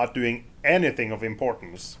him not doing anything of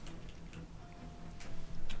importance.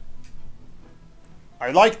 I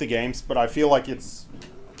like the games, but I feel like it's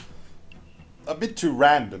a bit too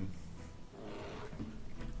random.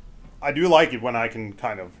 I do like it when I can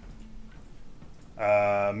kind of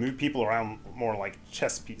move people around more like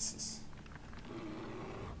chess pieces.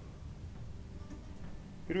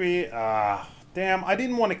 Who do we... damn, I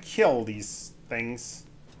didn't want to kill these things.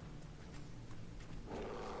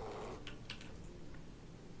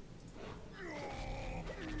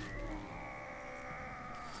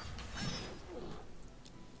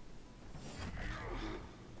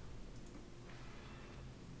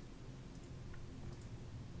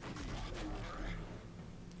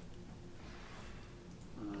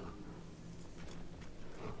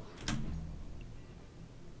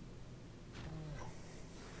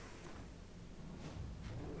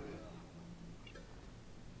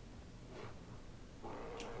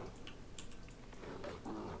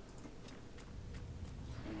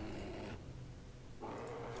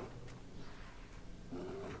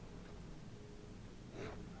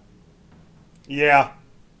 Yeah.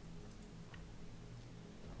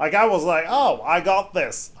 Like, I was like, oh, I got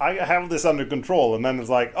this. I have this under control. And then it's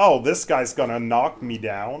like, oh, this guy's gonna knock me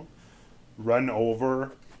down, run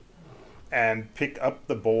over, and pick up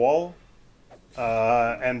the ball,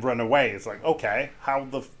 and run away. It's like, okay, how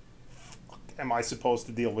the fuck am I supposed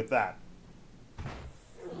to deal with that?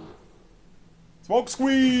 Smoke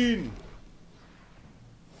screen!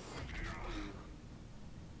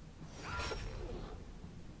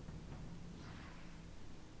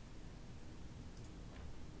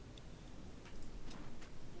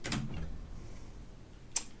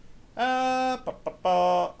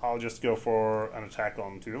 I'll just go for an attack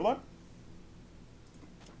on 2 of them.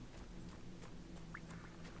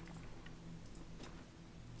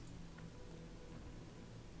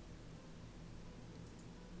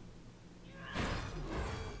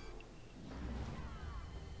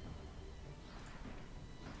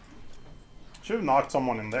 Should have knocked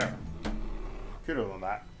someone in there. Could have done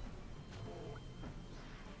that.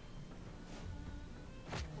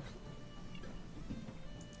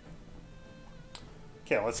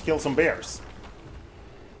 Okay, let's kill some bears.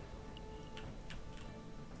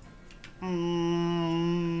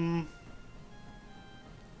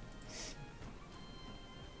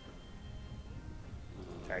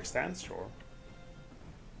 Attack stance, sure.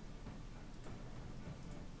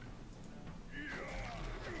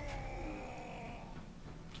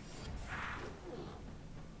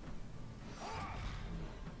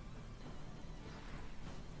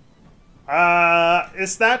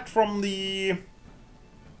 Is that from the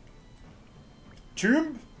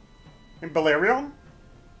tomb in Belerion?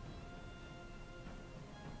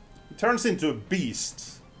 It turns into a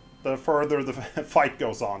beast the further the fight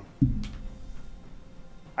goes on.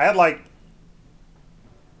 I had like...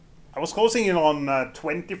 I was closing in on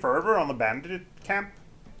 20 fervor on the bandit camp.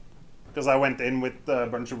 Because I went in with a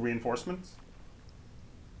bunch of reinforcements.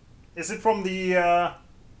 Is it from the...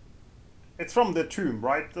 It's from the tomb,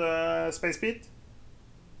 right, Space Beat?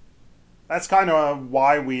 That's kind of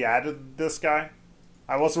why we added this guy.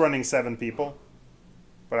 I was running 7 people.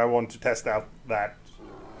 But I want to test out that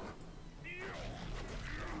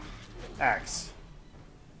axe.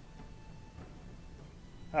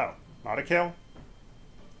 Oh, not a kill?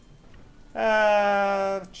 Sure.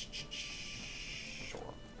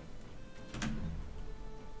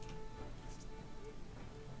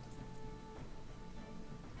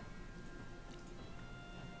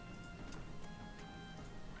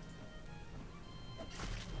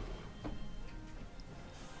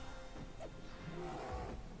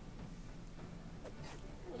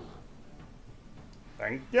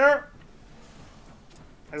 Thank you.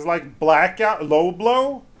 It's like blackout, low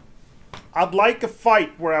blow. I'd like a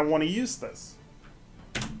fight where I want to use this.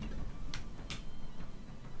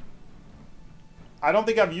 I don't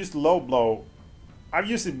think I've used low blow. I've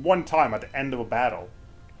used it one time at the end of a battle.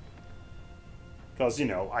 Because, you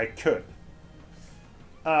know, I could.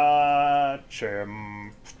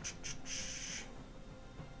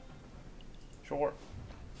 Sure.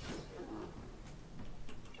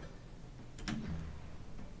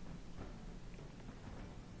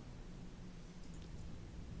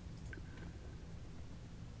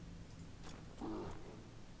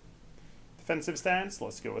 Defensive stance,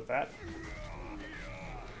 let's go with that.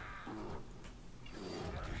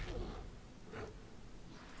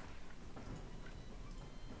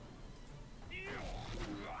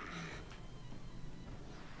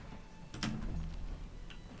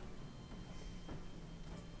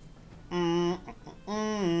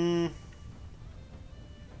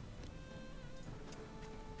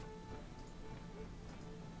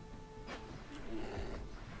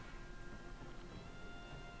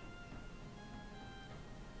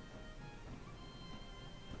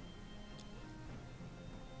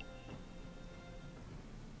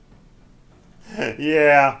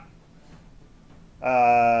 Yeah.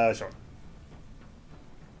 Sure.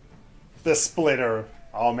 The splitter.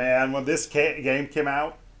 Oh man, when this game came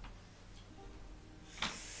out.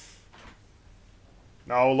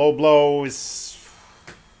 No, low blow is...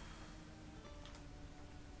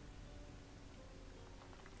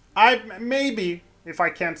 maybe, if I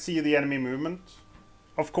can't see the enemy movement.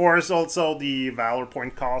 Of course, also the Valor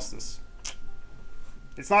point cost is...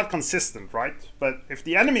 It's not consistent, right? But if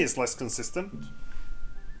the enemy is less consistent,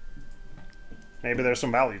 maybe there's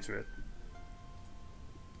some value to it.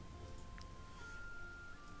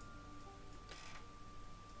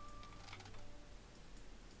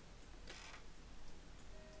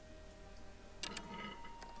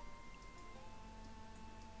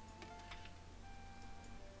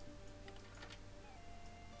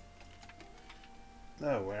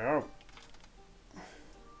 Oh, where are...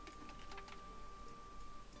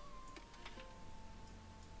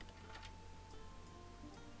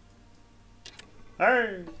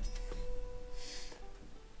 Hey!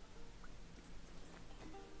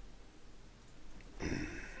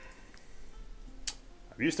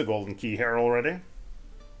 I've used the golden key here already.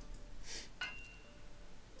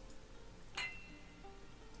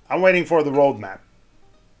 I'm waiting for the roadmap.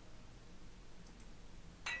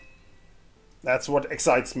 That's what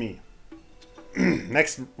excites me.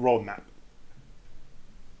 Next roadmap.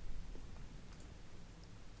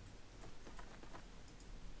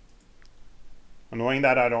 Annoying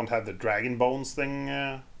that I don't have the dragon bones thing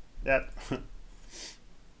yet.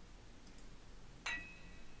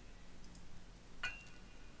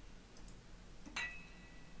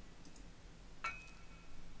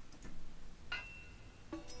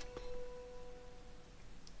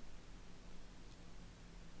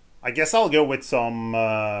 I guess I'll go with some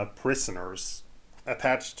prisoners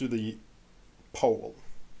attached to the pole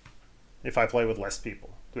if I play with less people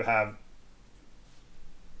to have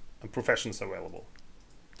professions available.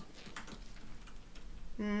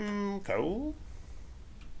 Cool.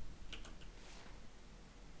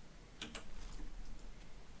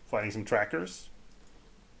 Finding some trackers.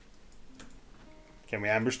 Can we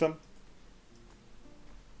ambush them?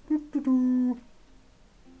 Doo-doo-doo.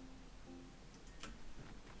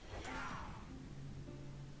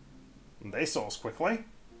 They saw us quickly.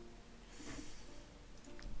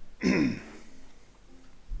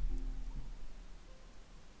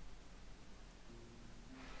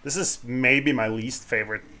 This is maybe my least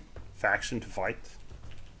favorite faction to fight.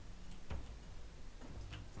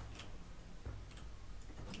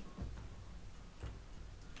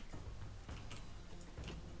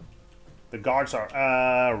 The guards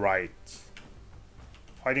are... right.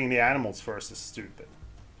 Fighting the animals first is stupid.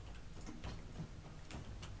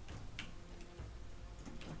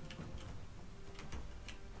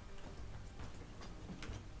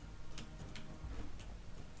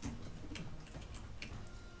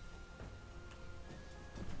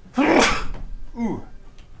 Ooh.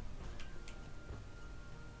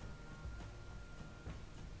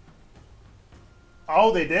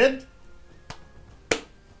 Oh, they did?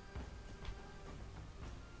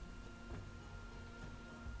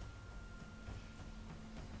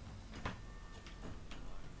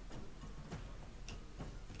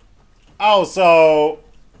 Oh, so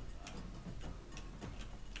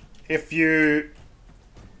if you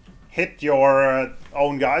hit your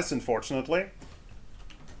own guys, unfortunately,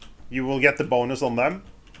 you will get the bonus on them.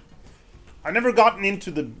 I've never gotten into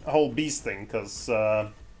the whole beast thing, because,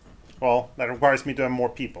 well, that requires me to have more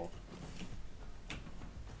people.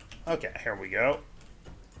 Okay, here we go.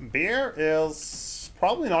 Bear is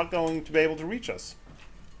probably not going to be able to reach us.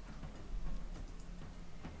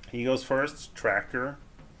 He goes first, tracker.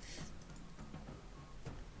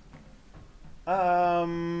 I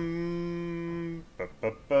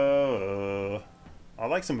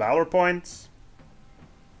like some valor points.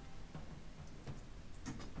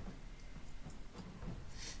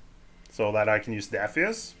 So that I can use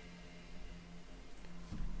Daphius.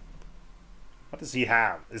 What does he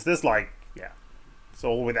have? Is this like... yeah. It's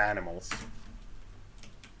all with animals.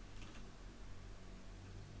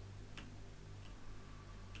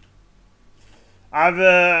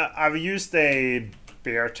 I've used a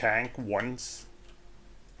bear tank once.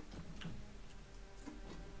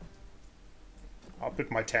 I'll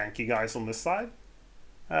put my tanky guys on this side.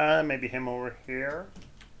 Maybe him over here.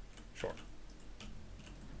 Sure.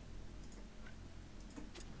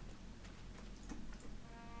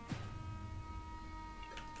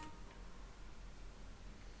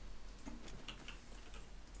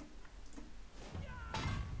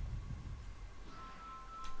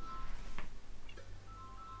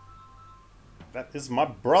 That is my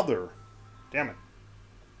brother. Damn it.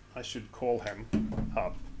 I should call him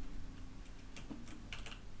up.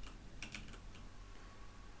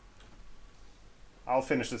 I'll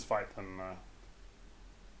finish this fight and...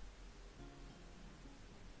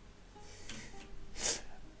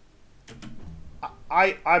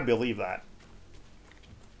 I believe that.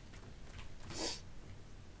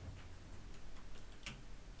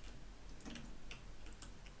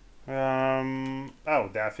 Oh,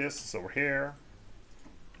 Daphius is over here.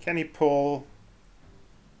 Can he pull?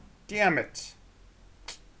 Damn it.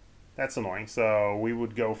 That's annoying. So we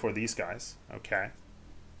would go for these guys. Okay.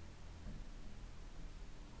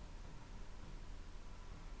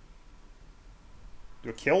 Do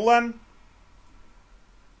a kill then?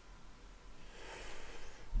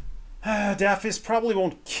 Daphius probably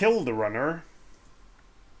won't kill the runner.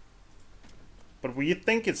 But we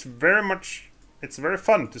think it's very much... it's very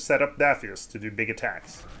fun to set up Daphius to do big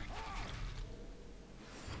attacks.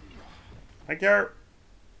 Hi, Gar.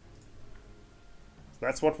 So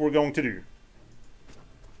that's what we're going to do.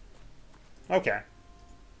 Okay.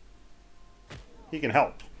 He can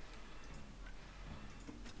help.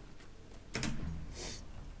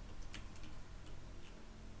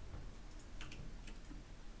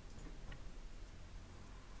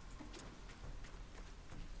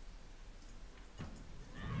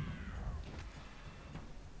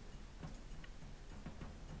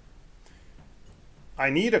 I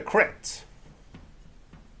need a crit.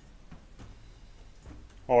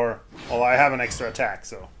 Or, well, I have an extra attack,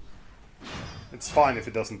 so it's fine if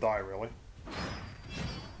it doesn't die, really.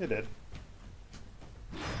 It did.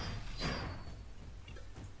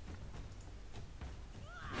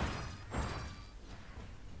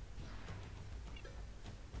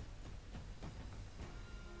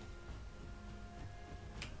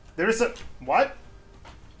 There is a... What?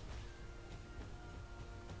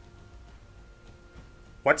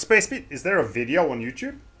 What space speed? Is there a video on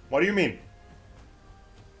YouTube? What do you mean?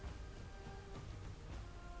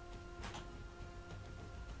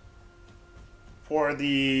 For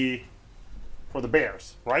the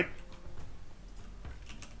bears, right?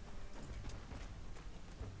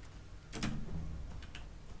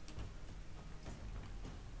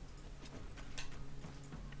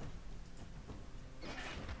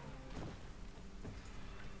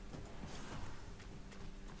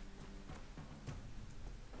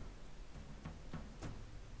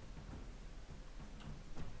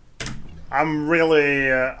 I'm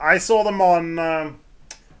really... I saw them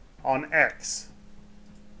on X.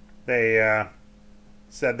 They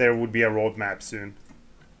said there would be a roadmap soon.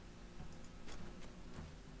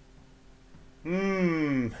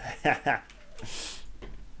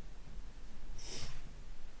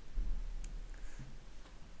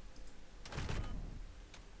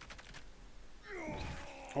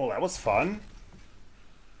 Oh, that was fun.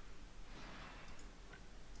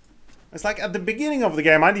 It's like at the beginning of the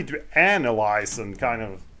game I need to analyze and kind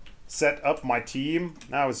of set up my team.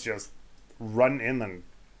 Now it's just run in and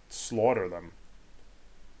slaughter them.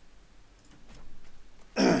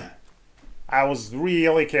 I was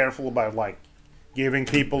really careful about like giving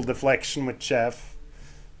people deflection with Chef.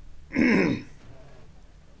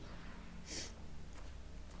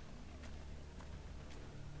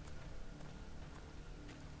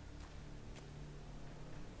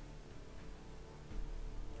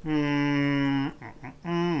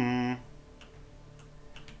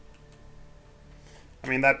 I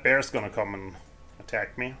mean, that bear's gonna come and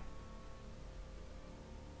attack me.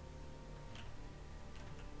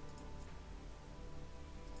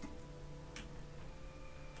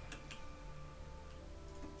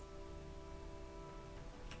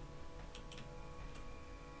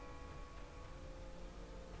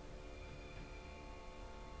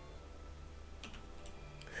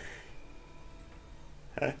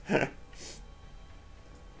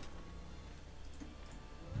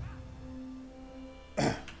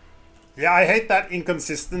 Yeah, I hate that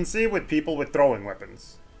inconsistency with people with throwing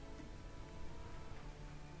weapons.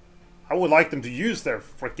 I would like them to use their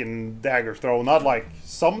freaking dagger throw, not like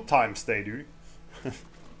sometimes they do.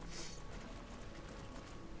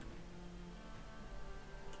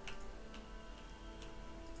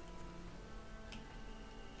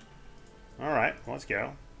 Alright, let's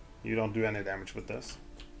go. You don't do any damage with this.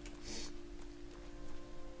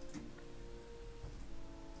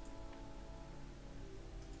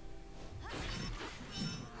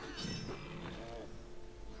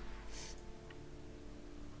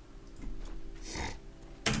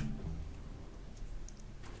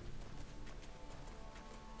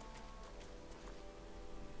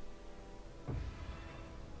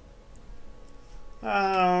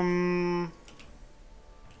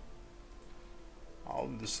 I'll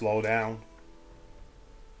just slow down.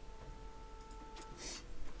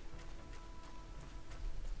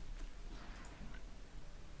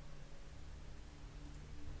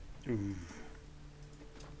 Ooh.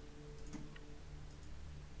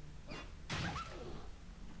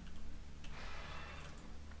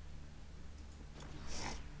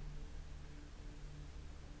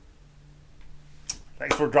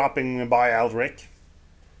 Thanks for dropping by, Aldrich.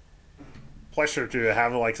 Pleasure to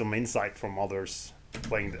have like some insight from others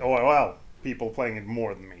playing. Oh well, people playing it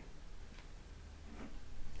more than me.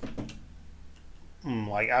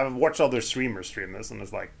 Like I've watched other streamers stream this, and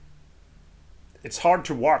it's like it's hard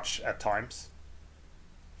to watch at times.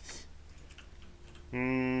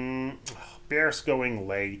 Bear's going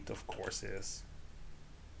late, of course it is.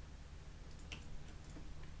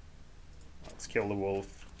 Let's kill the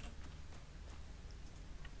wolf.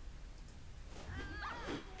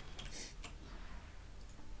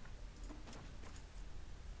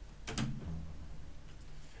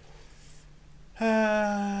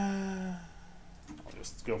 I'll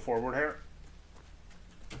just go forward here.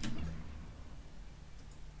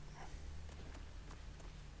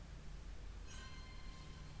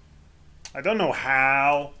 I don't know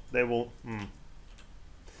how they will...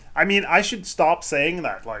 I mean, I should stop saying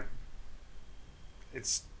that. Like,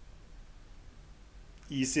 it's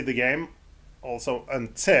easy, the game. Also,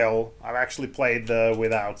 until I've actually played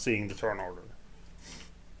without seeing the turn order.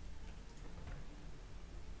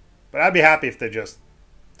 But I'd be happy if they just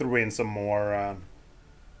threw in some more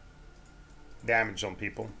damage on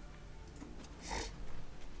people.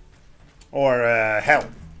 Or health.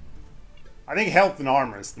 I think health and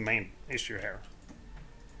armor is the main issue here.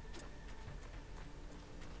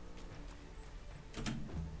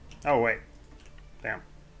 Oh, wait. Damn.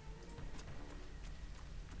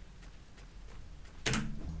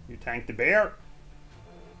 You tanked the bear.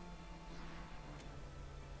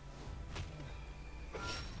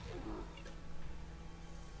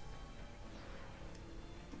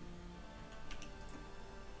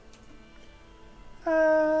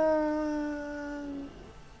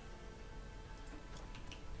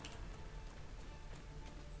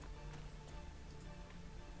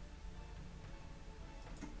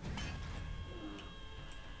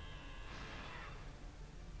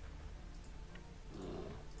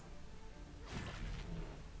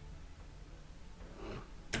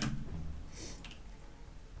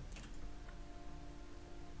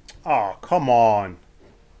 Oh, come on.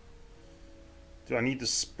 Do I need to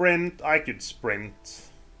sprint? I could sprint.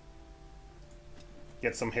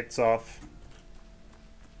 Get some hits off.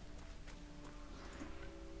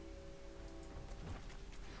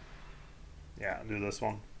 Yeah, do this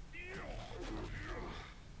one.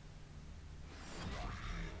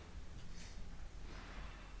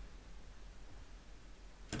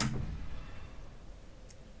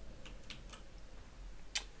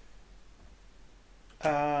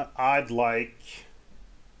 I'd like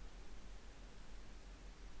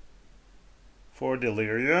for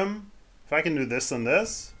Delirium, if I can do this and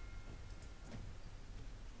this,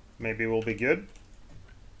 maybe we'll be good.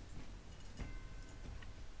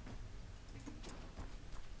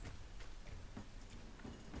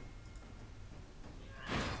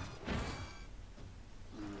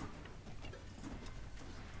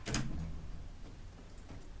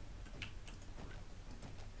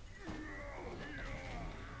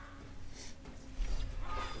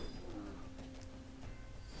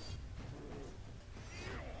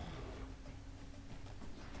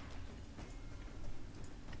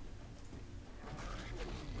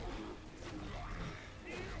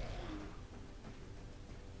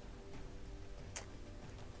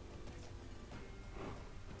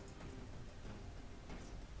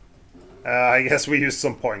 I guess we use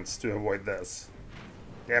some points to avoid this.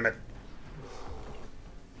 Damn it.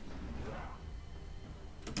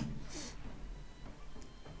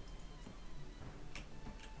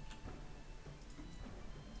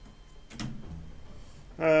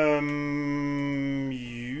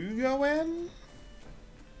 You go in?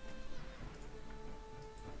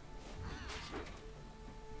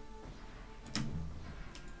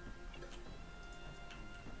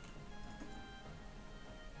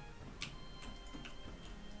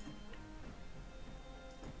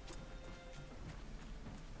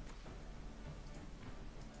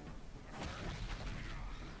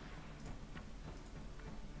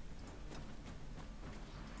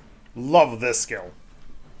 Love this skill.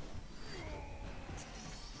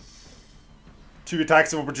 2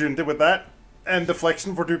 attacks of opportunity with that. And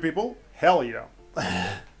deflection for 2 people. Hell yeah.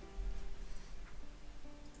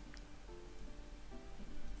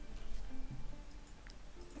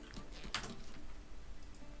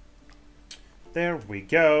 There we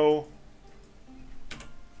go.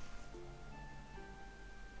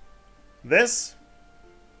 This?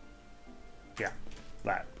 Yeah,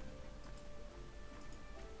 that.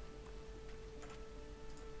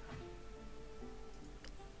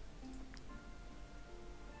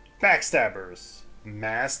 Backstabbers.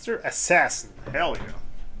 Master Assassin. Hell yeah.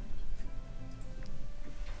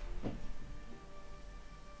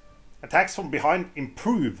 Attacks from behind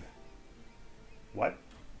improve. What?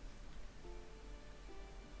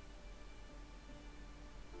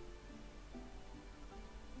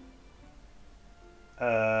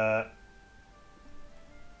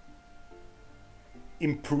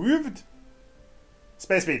 Improved?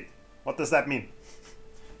 Space beat. What does that mean?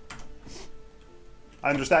 I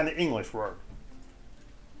understand the English word.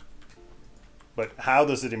 But how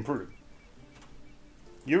does it improve?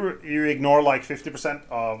 You ignore like 50%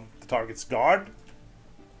 of the target's guard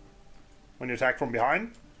when you attack from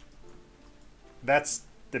behind? That's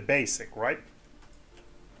the basic, right?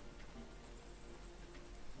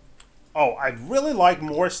 Oh, I'd really like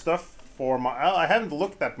more stuff for my... I haven't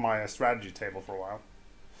looked at my strategy table for a while.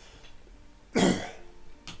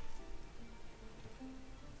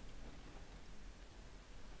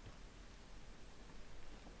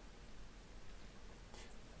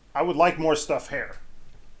 I would like more stuff here.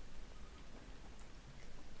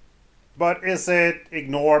 But is it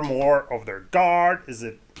ignore more of their guard? Is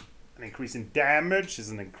it an increase in damage?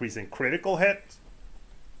 Is it an increase in critical hit?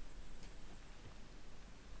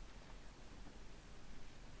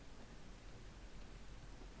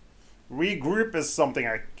 Regroup is something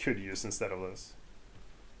I could use instead of this.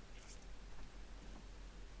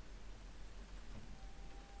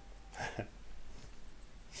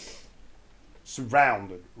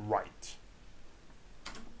 Surrounded, right.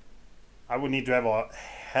 I would need to have a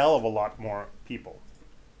hell of a lot more people.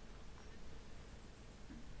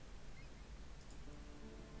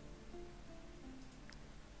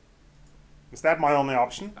 Is that my only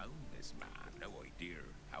option? Found this man. No idea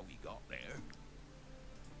how he got there.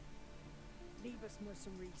 Leave us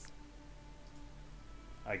mercenaries.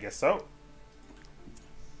 I guess so.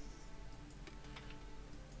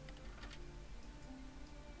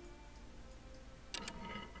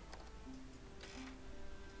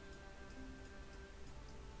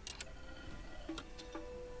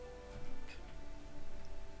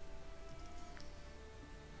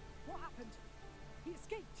 What happened? He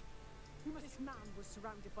escaped. This man was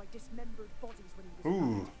surrounded by dismembered bodies when he was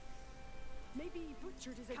Ooh. found. Maybe he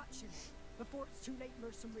butchered his catch him before it's too late,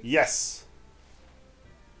 mercenaries. Yes.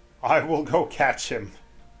 I will go catch him.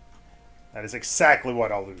 That is exactly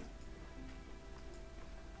what I'll do. There's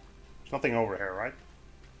nothing over here, right?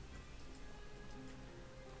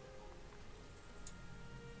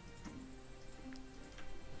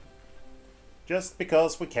 Just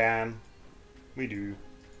because we can, we do.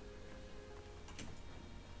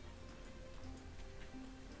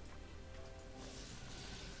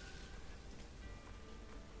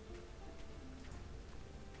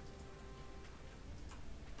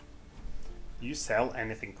 You sell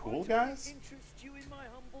anything cool, guys? Interest you in my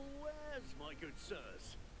humble wares, my good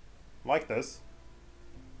sirs. Like this.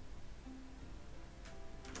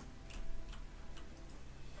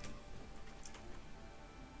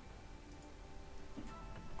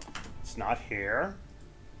 It's not here.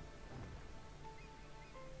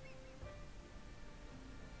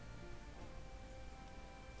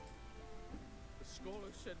 The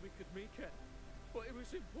scholar said we could make it, but it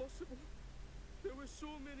was impossible. There were so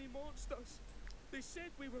many monsters. They said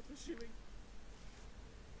we were pursuing.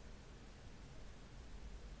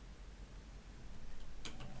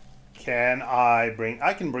 Can I bring...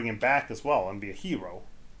 I can bring him back as well and be a hero.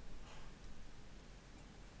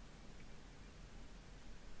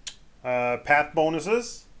 Path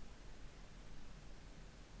bonuses?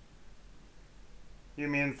 You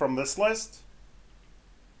mean from this list?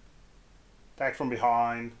 Attack from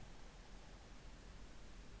behind.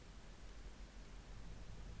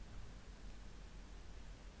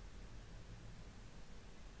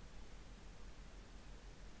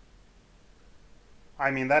 I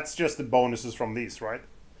mean, that's just the bonuses from these, right?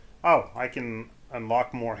 Oh, I can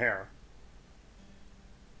unlock more hair.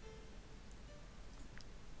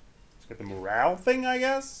 Let's get the morale thing, I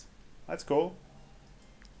guess? That's cool.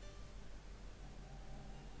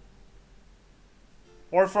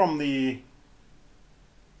 Or from the...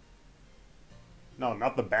 No,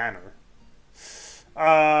 not the banner.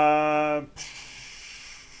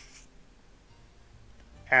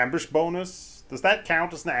 Ambush bonus. Does that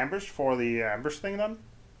count as an ambush for the ambush thing then?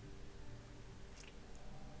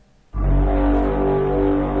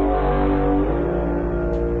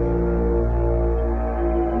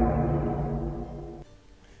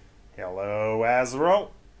 Hello,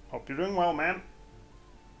 Azrael. Hope you're doing well, man.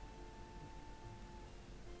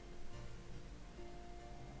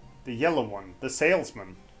 The yellow one, the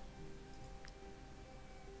salesman.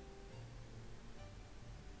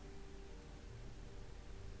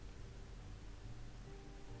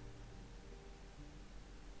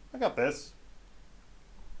 I got this.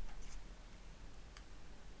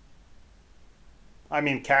 I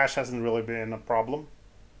mean, cash hasn't really been a problem.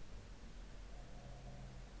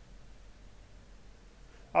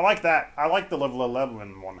 I like that. I like the level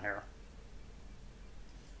 11 one here.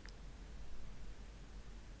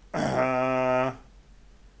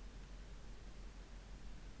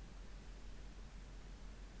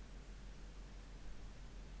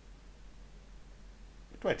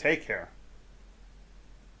 What do I take here?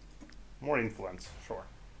 More influence, sure.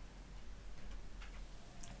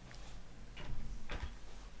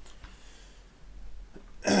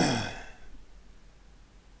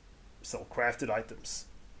 Sell crafted items.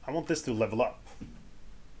 I want this to level up.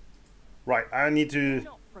 Right, I need to...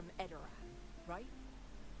 Not from Edoran, right?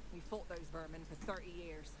 We fought those vermin for 30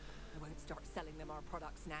 years. I won't start selling them our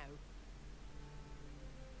products now.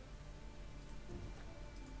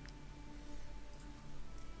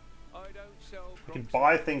 I don't so, I can Grunts?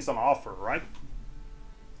 buy things on offer, right?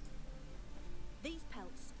 These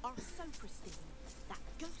pelts are so pristine that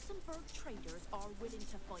Gothenburg traders are willing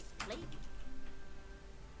to fight plague.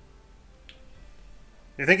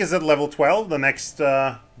 You think it's at level 12, the next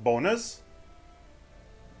bonus?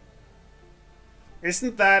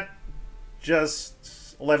 Isn't that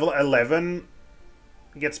just level 11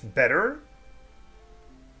 gets better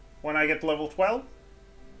when I get level 12?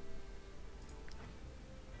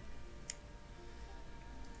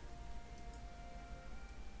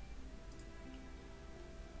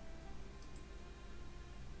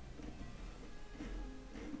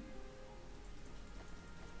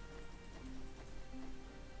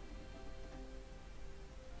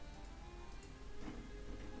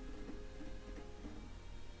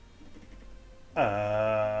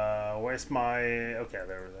 Where's my... Okay,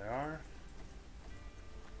 there they are.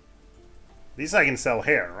 These I can sell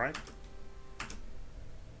here, right?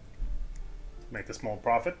 Make a small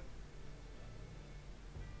profit.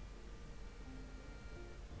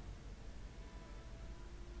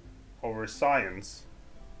 Over science.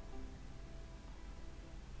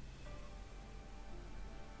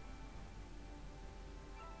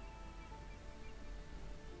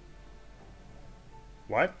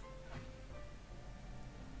 What?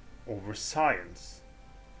 Over science.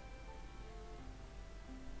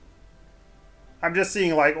 I'm just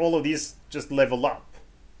seeing like all of these just level up.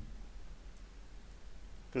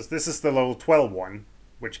 Because this is the level 12 one,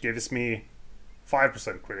 which gives me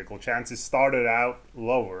 5% critical chance. It started out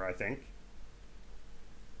lower, I think.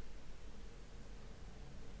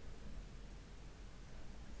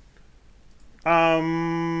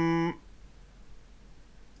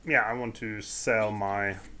 Yeah, I want to sell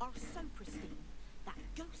my... Are so pristine that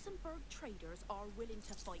Gothenburg traders are willing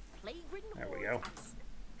to fight plague-ridden There we hordes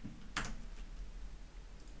go.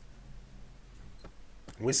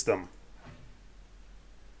 and Wisdom.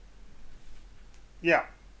 Yeah.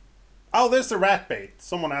 Oh, there's the rat bait.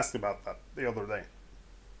 Someone asked about that the other day.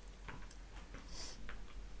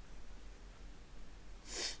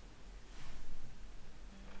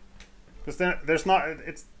 Because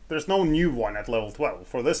there's no new one at level 12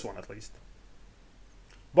 for this one at least.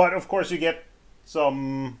 But of course you get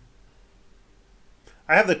some.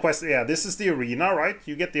 I have the quest. Yeah, this is the arena, right?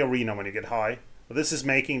 You get the arena when you get high. But this is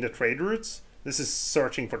making the trade routes. This is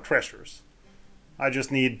searching for treasures. I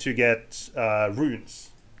just need to get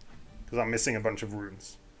runes because I'm missing a bunch of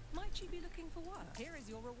runes. Might you be looking for work? Here is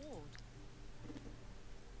your reward.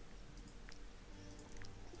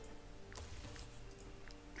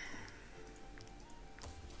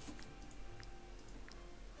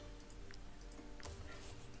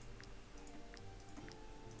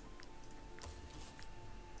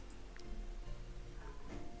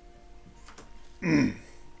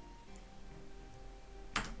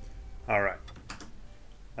 All right.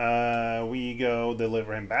 We go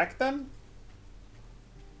deliver him back then.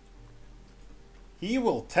 He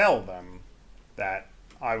will tell them that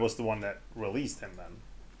I was the one that released him then,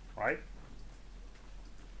 right?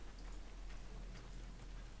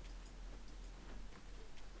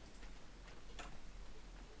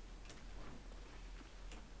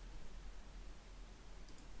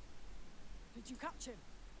 Did you catch him?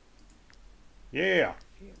 Yeah.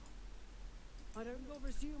 Phew. I don't go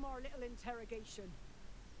resume our little interrogation.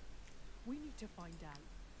 We need to find out.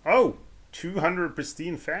 Oh, 200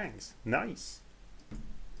 pristine fangs. Nice.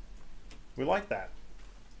 We like that.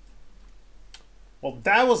 Well,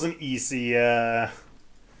 that was an easy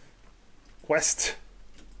quest.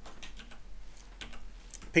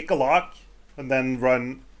 Pick a lock and then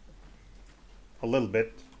run a little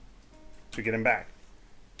bit to get him back.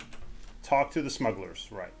 Talk to the smugglers,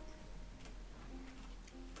 right.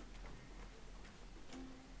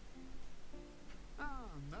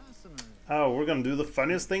 Oh, we're gonna do the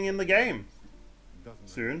funniest thing in the game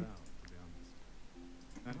soon.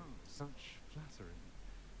 Such flattery.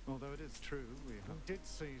 Although it is true, we did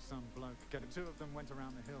see some bloke get it. Two of them went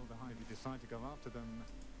around the hill to hide. You decide to go after them,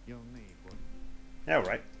 you'll need one. Yeah,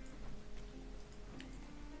 right.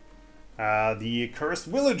 The Cursed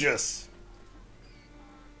Villages.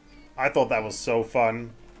 I thought that was so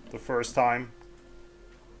fun the first time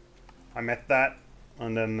I met that,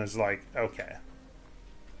 and then it's like, okay.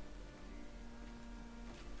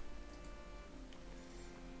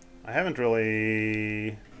 I haven't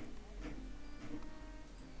really... I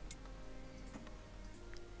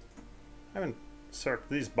haven't searched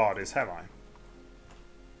these bodies, have I?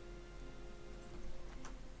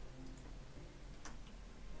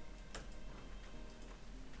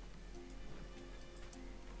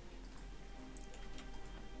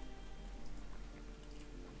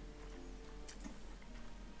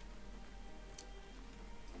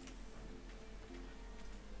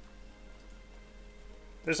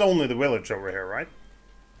 There's only the village over here, right?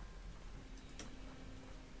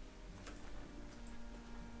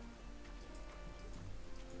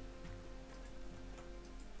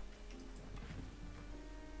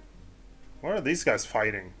 What are these guys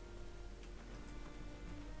fighting?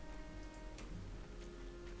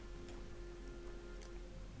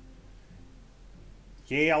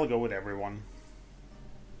 Yeah, I'll go with everyone.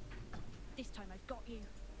 This time I've got you.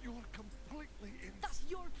 You're completely in. That's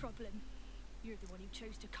your problem. You're the one who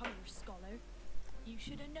chose to come here, scholar. You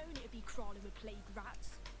should have known it'd be crawling with plague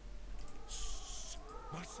rats. Shh.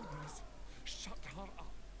 Mercenaries. Shut her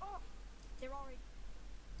up. Oh, they're already...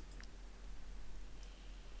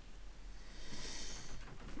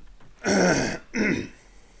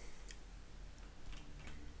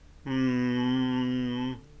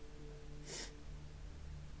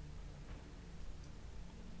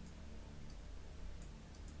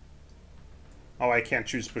 Oh, I can't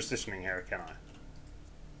choose positioning here, can I?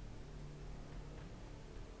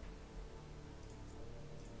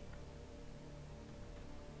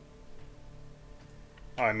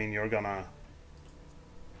 Oh, I mean, you're gonna...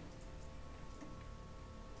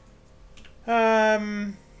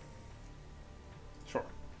 Sure.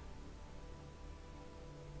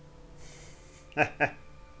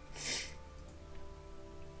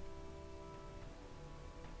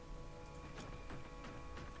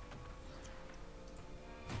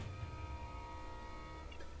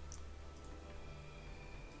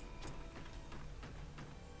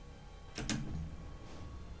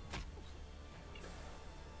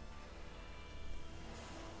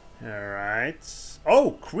 Alright.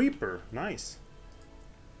 Oh, creeper. Nice.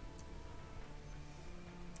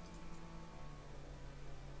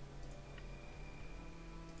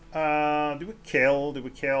 Do we kill? Do we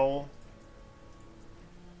kill?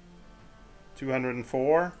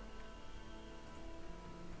 204?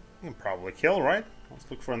 We can probably kill, right? Let's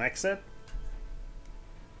look for an exit.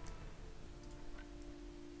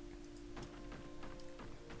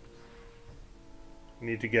 We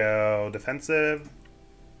need to go defensive.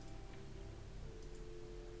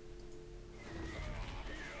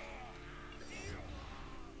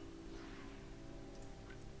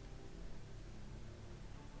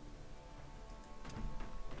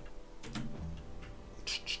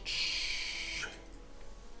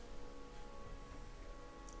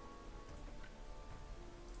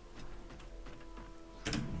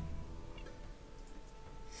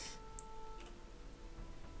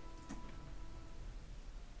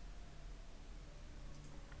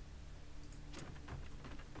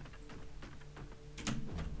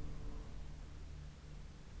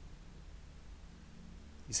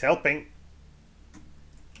 He's helping.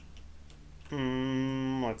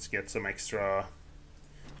 Let's get some extra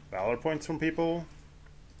valor points from people.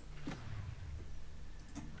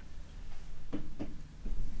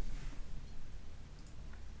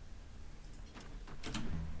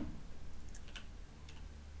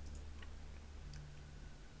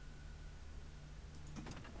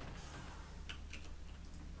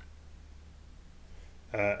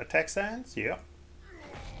 Attack stance, yeah.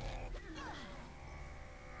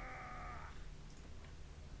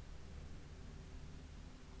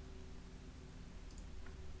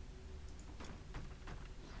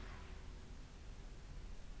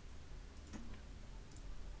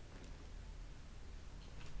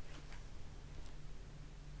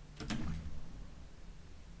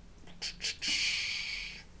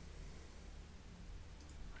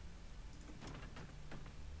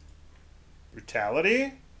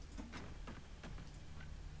 Brutality?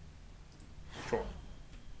 Sure.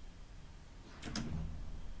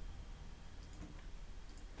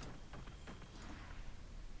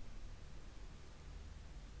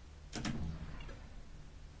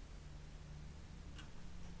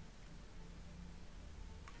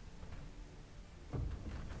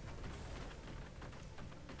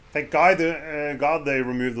 Thank God, God they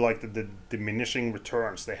removed like the diminishing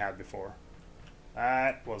returns they had before.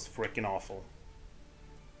 That was freaking awful.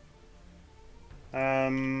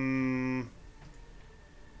 You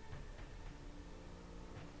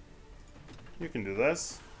can do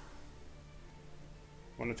this.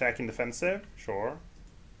 One attacking defensive? Sure.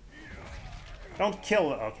 Don't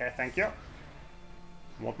kill it. Okay, thank you.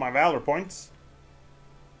 Want my valor points.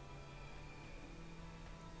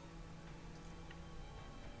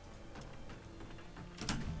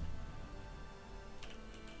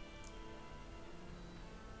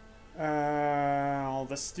 All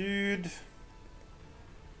this dude.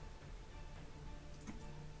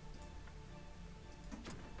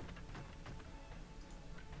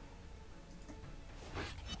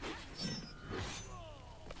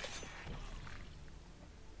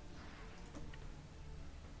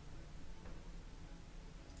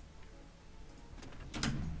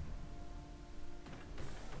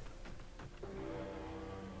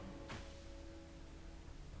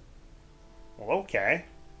 Okay.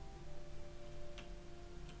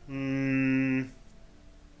 Hmm.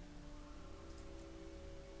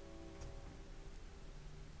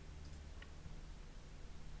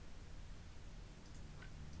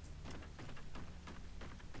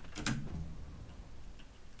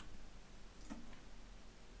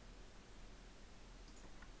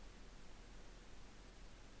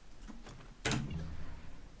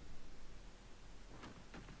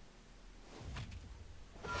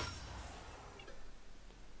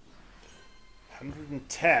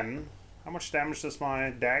 $110. How much damage does my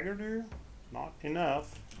dagger do? Not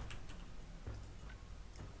enough.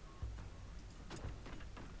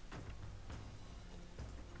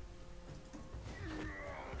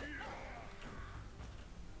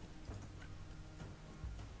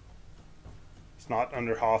 It's not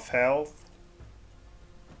under half health.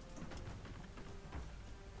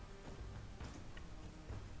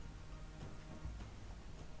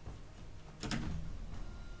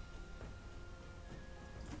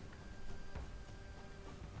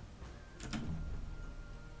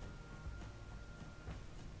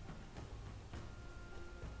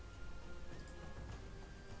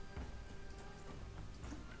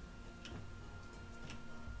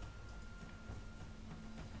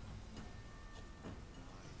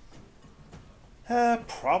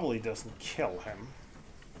 Probably doesn't kill him.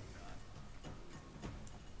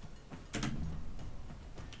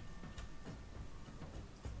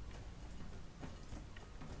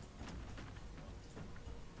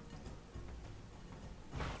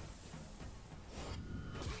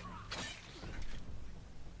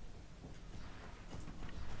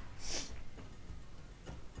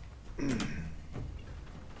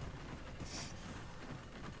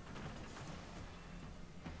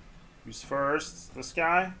 Who's first? This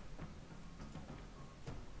guy?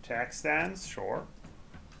 Attack stance, sure.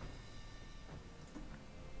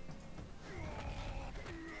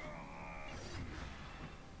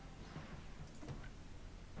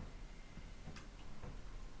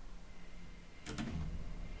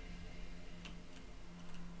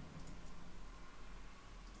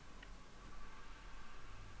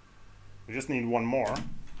 We just need one more.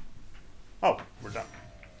 Oh, we're done.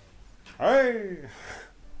 Hey!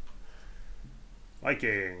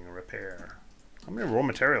 Viking repair. How many raw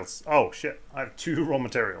materials? Oh shit, I have 2 raw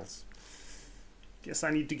materials. Guess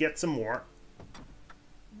I need to get some more.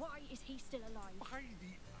 Why is he still alive? By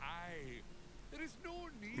the eye. There is no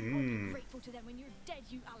need. I'll be grateful to them when you're dead,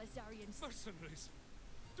 you Alizarians. Mercenaries.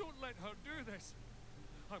 Don't let her do this.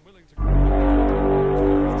 I'm willing to.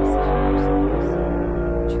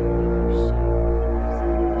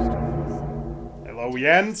 Hello,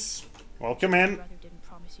 Jens. Welcome in. Brother didn't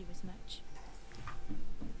promise you as much.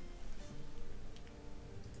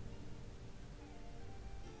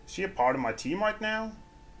 Is she a part of my team right now?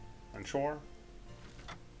 Unsure.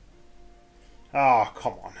 Ah,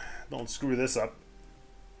 come on. Don't screw this up.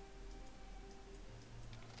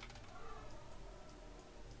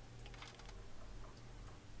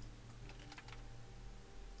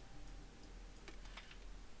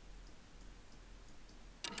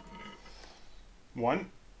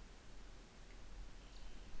 One.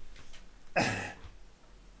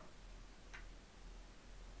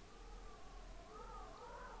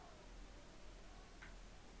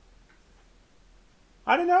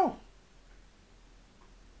 I don't know.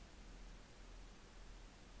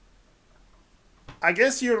 I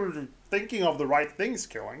guess you're thinking of the right things,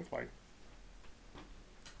 Killing. Like,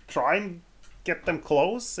 try and get them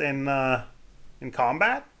close in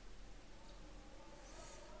combat.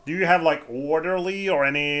 Do you have like orderly or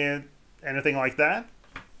anything like that?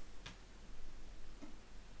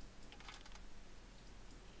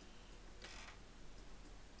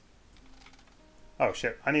 Oh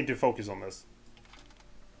shit! I need to focus on this.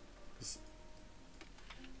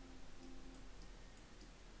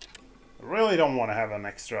 I really don't want to have an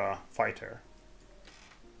extra fighter.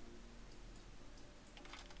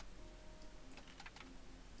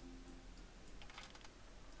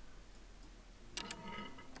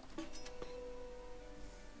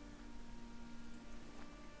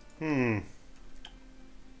 So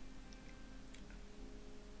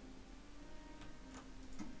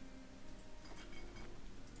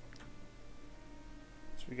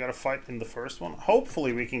we got to fight in the first one.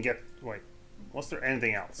 Hopefully we can get... Wait, was there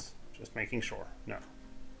anything else? Just making sure. No.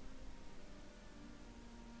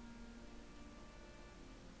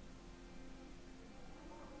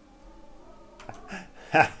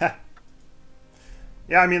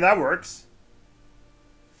 Yeah, I mean, that works.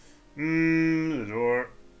 The door.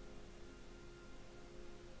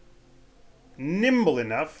 Nimble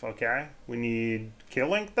enough. Okay. We need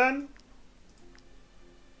Killing then.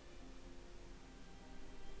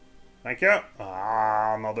 Thank you.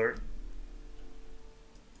 Ah, another.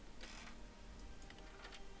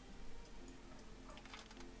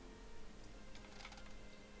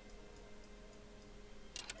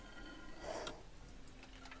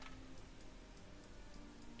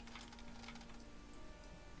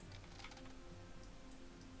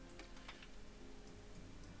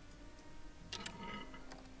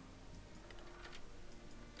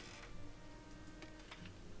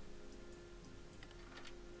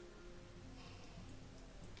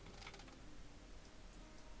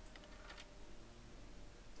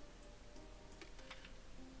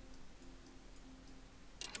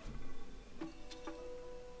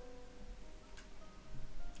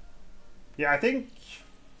 Yeah, I think...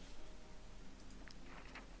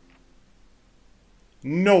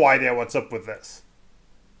 No idea what's up with this.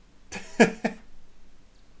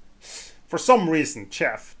 For some reason,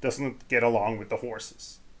 Chef doesn't get along with the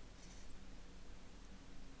horses.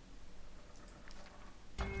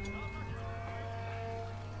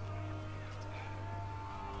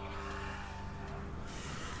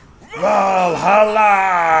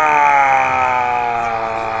 Valhalla!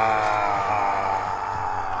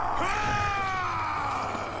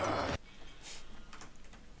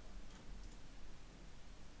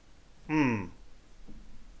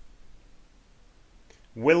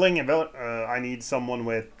 Willing and I need someone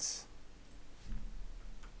with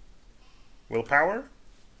willpower.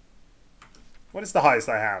 What is the highest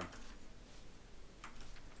I have?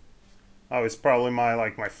 Oh, it's probably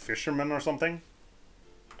my fisherman or something.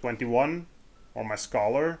 21, or my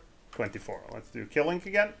scholar. 24. Let's do killing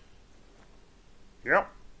again. Yep.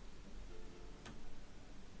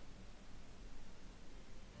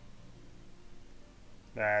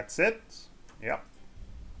 That's it. Yep.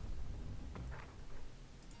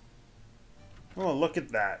 Oh, look at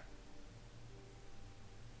that.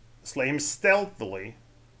 Slay him stealthily.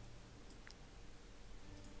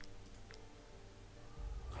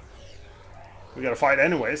 We gotta fight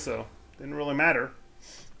anyway, so didn't really matter.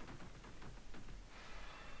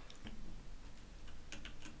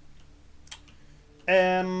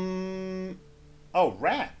 Oh,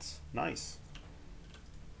 rat. Nice.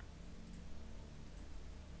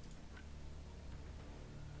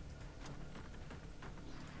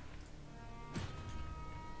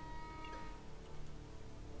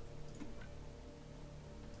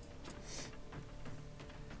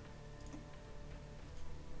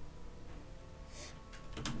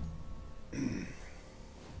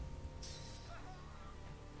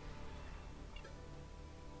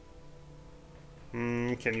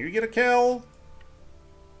 Can you get a kill?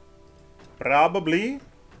 Probably.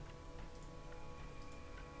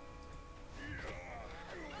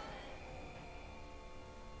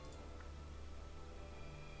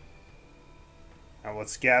 Now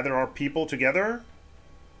let's gather our people together.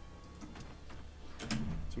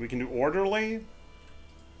 So we can do orderly.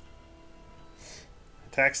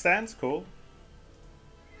 Attack stance, cool.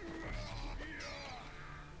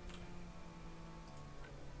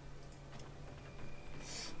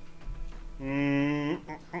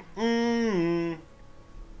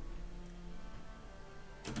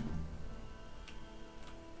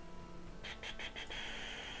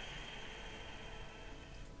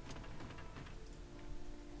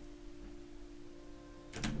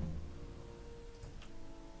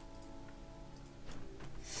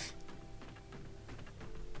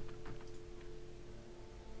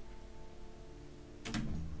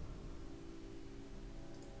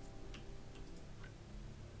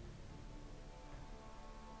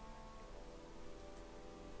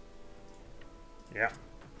 Yeah.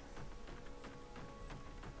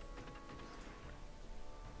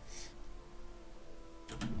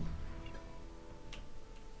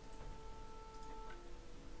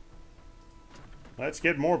 Let's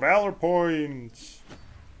get more valor points.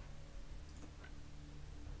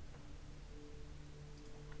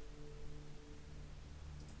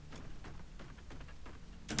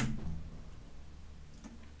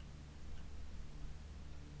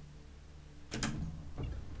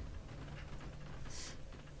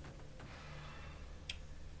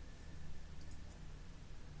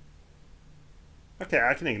 Okay,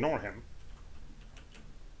 I can ignore him.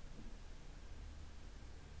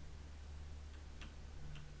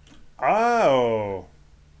 Oh.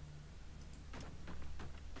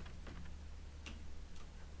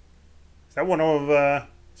 Is that one of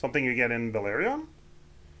something you get in Belerion?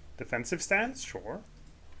 Defensive stance? Sure.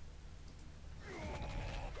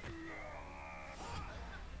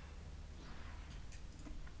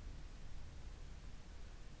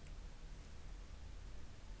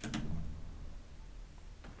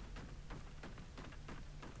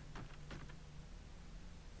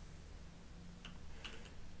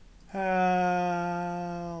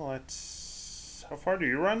 Let's... How far do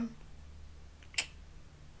you run?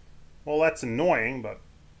 Well, that's annoying, but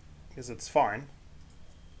I guess it's fine.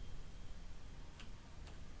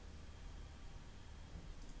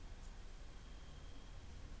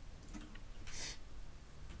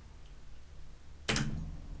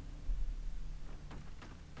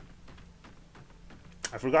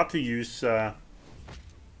 I forgot to use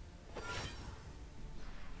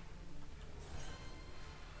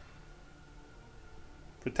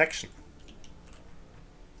protection.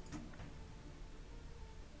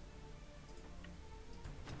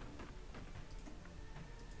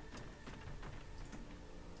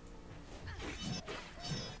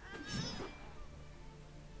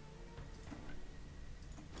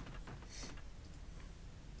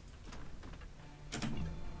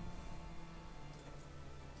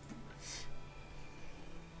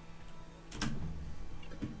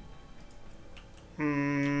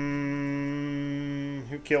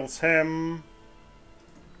 Who kills him?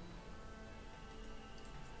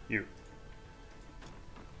 You.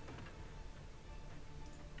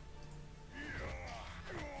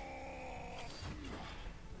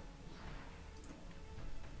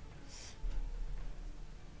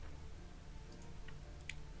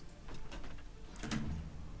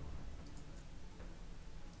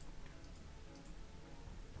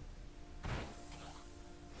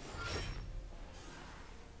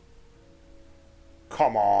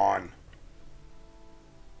 Come on.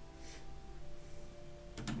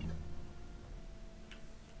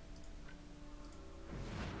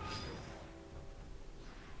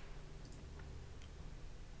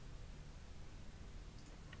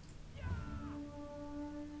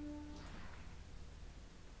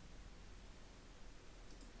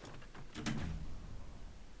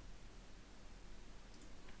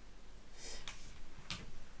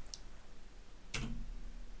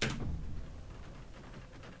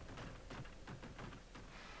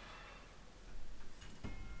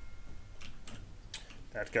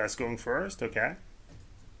 That guy's going first, okay.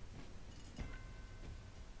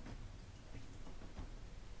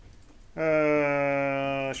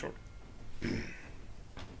 Sure.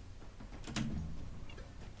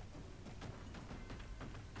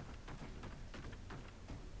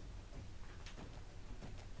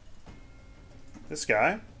 This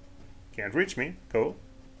guy can't reach me. Cool.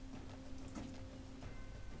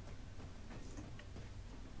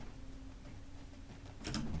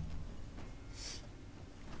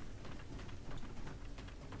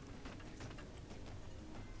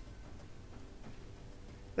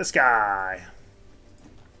 This guy.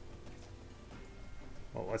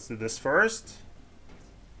 Well, let's do this first.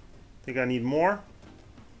 Think I need more?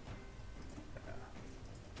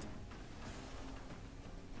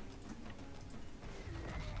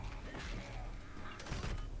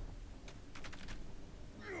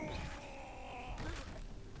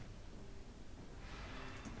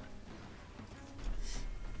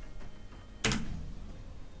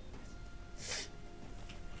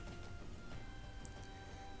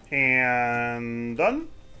 And done.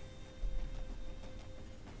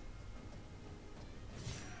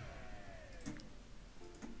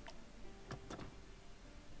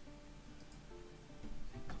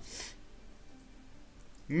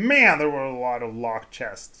 Man, there were a lot of locked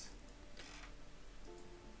chests.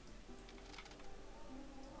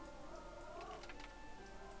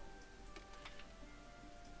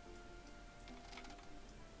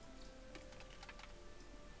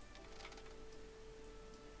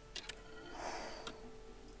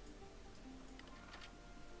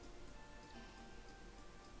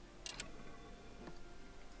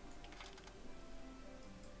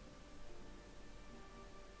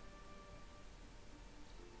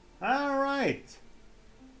 All right.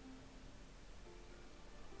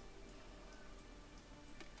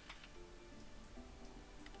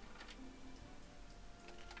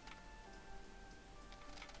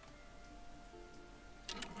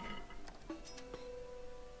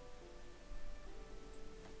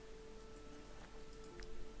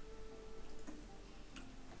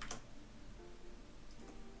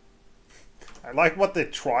 I like what they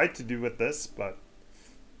tried to do with this, but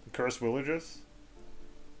the cursed villages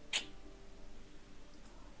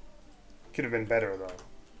could have been better, though.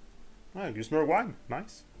 Oh, use more wine.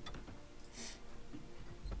 Nice.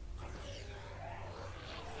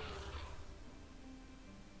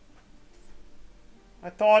 I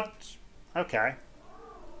thought... Okay.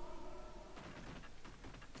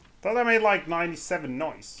 Thought I made like 97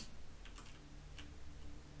 noise.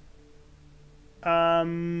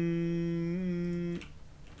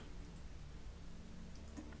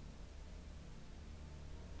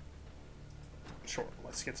 Sure,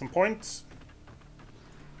 let's get some points.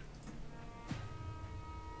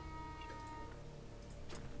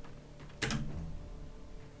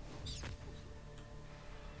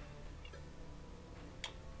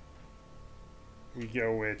 We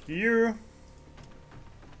go with you.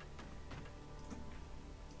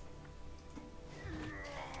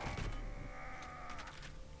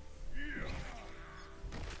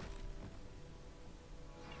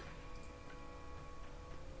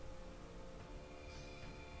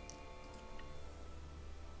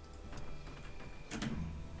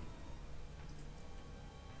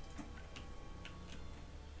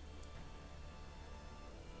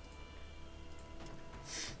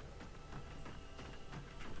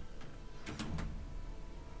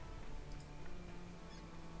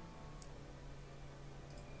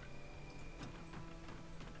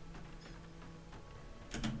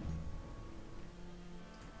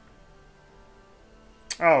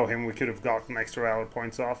 Oh, him we could have gotten extra valor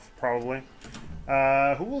points off, probably.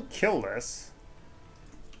 Who will kill this?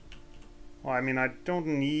 Well, I mean, I don't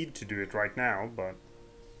need to do it right now, but...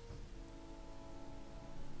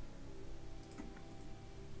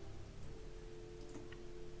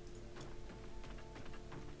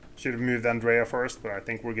 Should have moved Andrea first, but I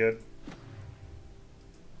think we're good.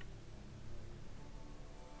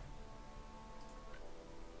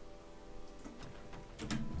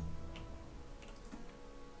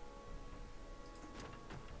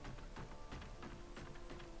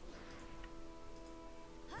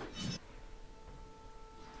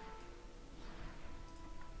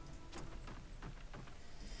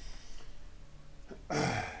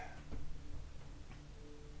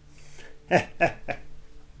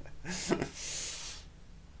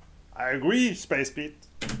 I agree, Space Beat.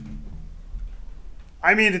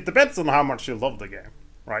 I mean, it depends on how much you love the game,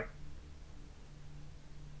 right?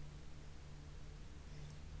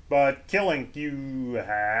 But Killing, you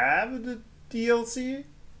have the DLC?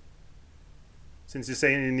 Since you're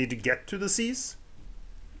saying you need to get to the seas?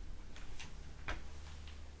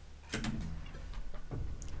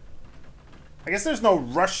 I guess there's no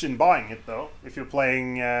rush in buying it, though, if you're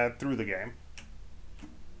playing through the game.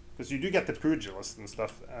 Because you do get the Pugilist and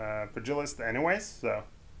stuff. Pugilist anyways, so...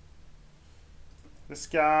 This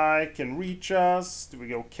guy can reach us. Do we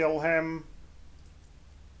go kill him?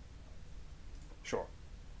 Sure.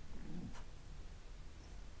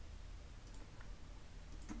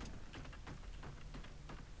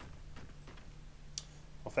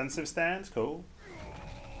 Offensive stance, cool.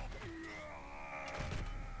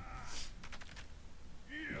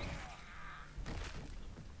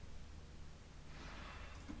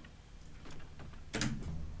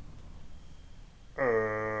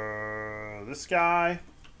 This guy.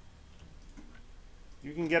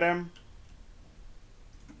 You can get him.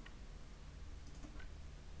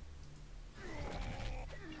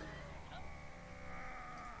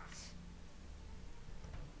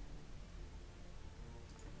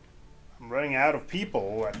 I'm running out of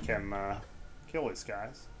people that can kill these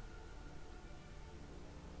guys.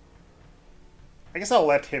 I guess I'll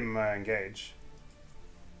let him engage.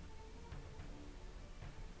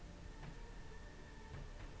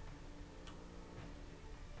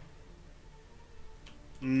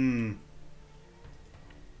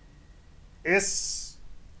 Is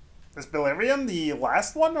Belerion the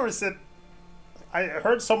last one, or is it... I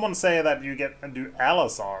heard someone say that you get to do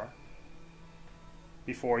Alisar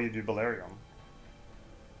before you do Belerion.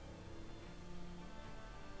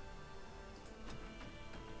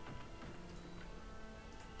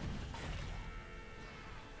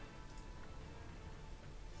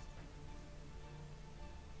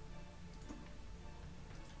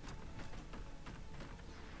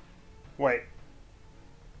 Wait.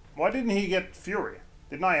 Why didn't he get Fury?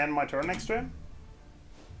 Didn't I end my turn next to him?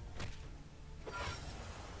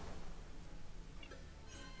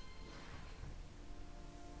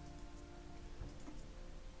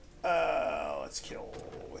 Let's kill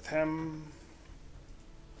with him.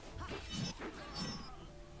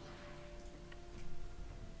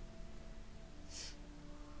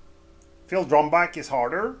 Feel Drumback is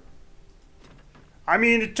harder. I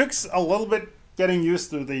mean, it took a little bit getting used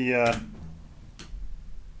to the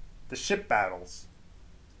ship battles.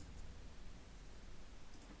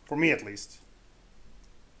 For me, at least.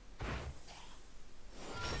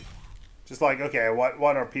 Just like, okay,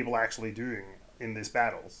 what are people actually doing in these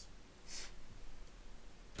battles?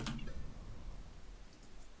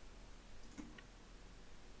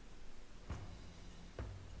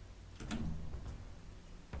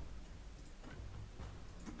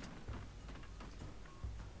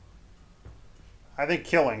 I think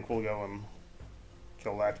Killing will go and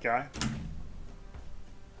kill that guy.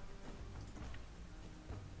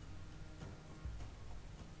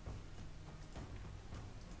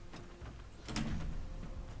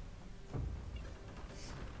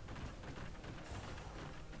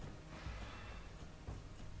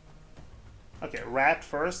 Okay, rat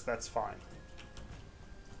first, that's fine.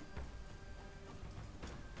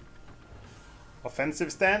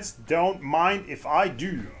 Offensive stance, don't mind if I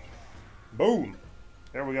do. Boom!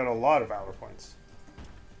 There we got a lot of valor points.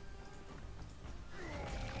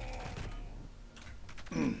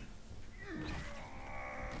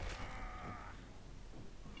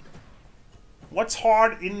 What's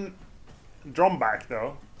hard in Drumback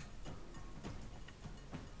though?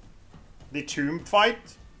 The tomb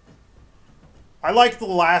fight? I like the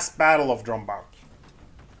last battle of Drumback.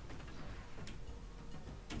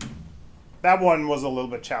 That one was a little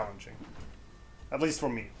bit challenging. At least for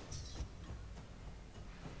me.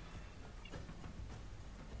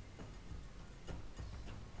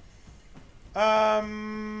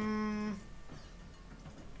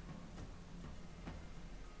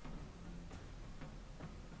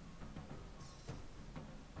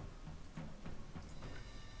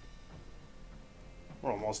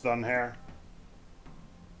 We're almost done here.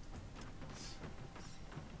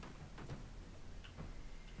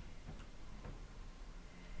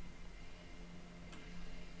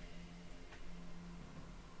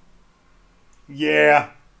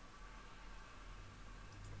 Yeah.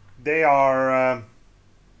 They are a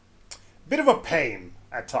bit of a pain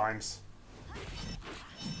at times.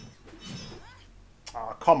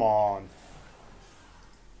 Oh, come on.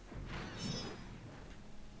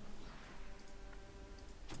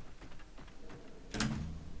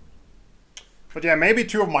 But yeah, maybe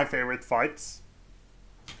two of my favorite fights.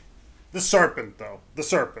 The serpent, though. The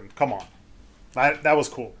serpent, come on. That was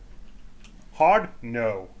cool. Hard?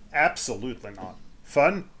 No. Absolutely not.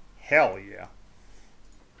 Fun? Hell yeah.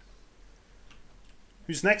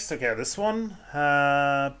 Who's next? Okay, this one. Do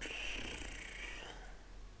I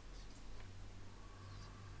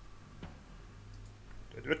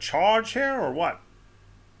do a charge here or what?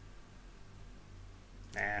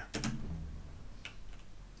 Nah.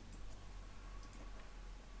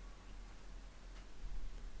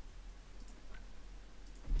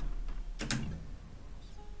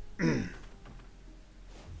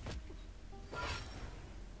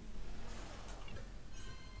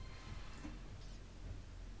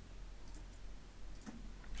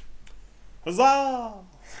 Huzzah!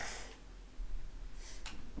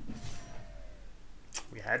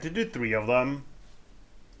 We had to do 3 of them.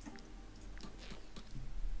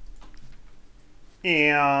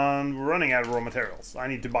 And we're running out of raw materials. I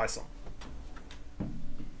need to buy some.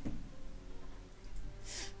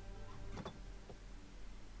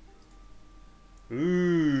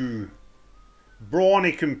 Ooh.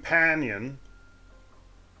 Brawny companion.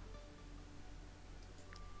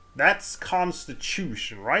 That's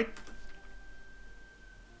constitution, right?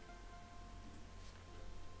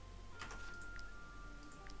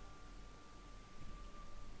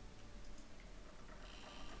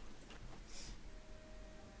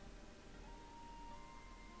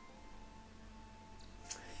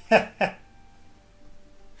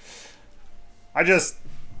 I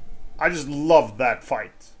just loved that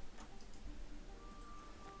fight.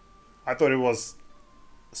 I thought it was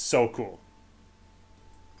so cool.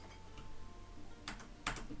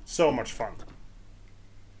 So much fun.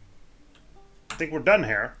 I think we're done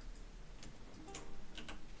here.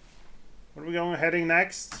 Where are we going heading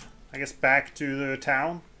next? I guess back to the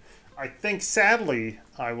town. I think sadly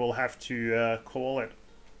I will have to call it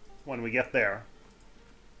when we get there.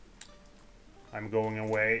 I'm going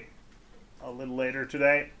away a little later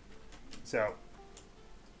today, so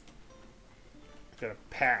gotta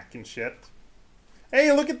pack and shit.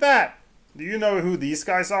 Hey, look at that! Do you know who these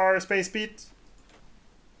guys are, Space Beat?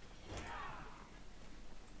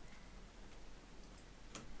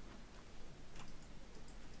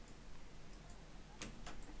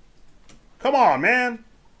 Come on, man!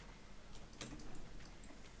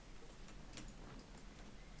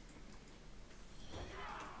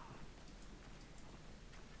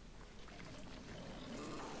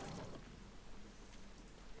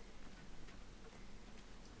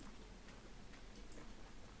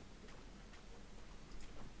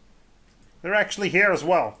 They're actually here as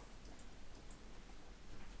well.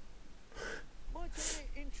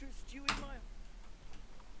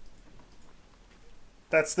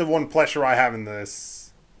 That's the one pleasure I have in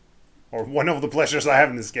this. Or one of the pleasures I have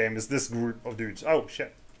in this game is this group of dudes. Oh,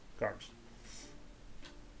 shit. Guards.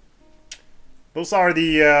 Those are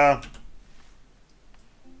the,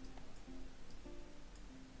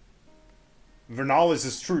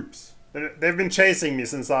 Wartales' troops. They've been chasing me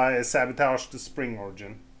since I sabotaged the Spring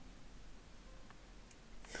Origin.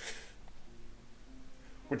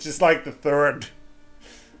 Which is like the 3rd.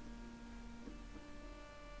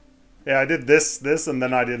 Yeah, I did this, and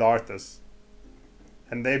then I did Arthas.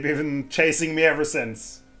 And they've been chasing me ever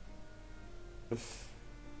since.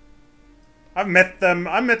 I've met them.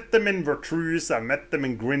 I met them in Wartales. I've met them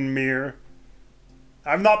in Grinmere.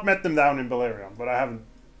 I've not met them down in Belerion, but I haven't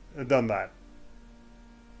done that.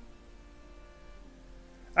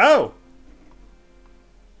 Oh!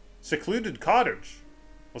 Secluded cottage.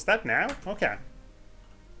 Was that now? Okay.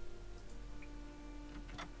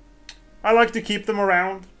 I like to keep them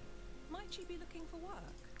around. Might you be looking for work?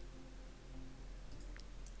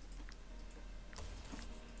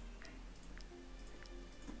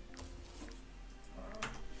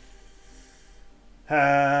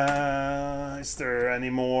 Is there any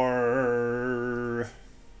more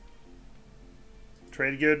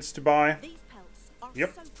trade goods to buy? These pelts are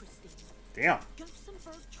Yep. so pristine. Damn.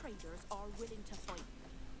 Gothenburg traders are willing to fight.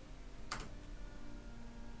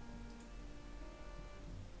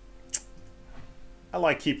 I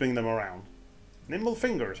like keeping them around. Nimble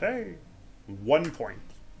fingers, hey. 1 point.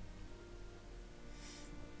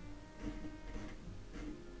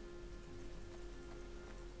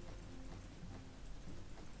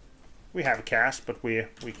 We have cash, but we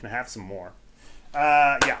can have some more.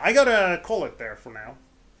 Yeah, I gotta call it there for now.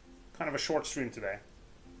 Kind of a short stream today.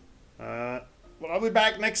 But I'll be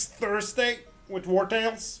back next Thursday with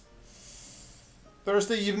Wartales.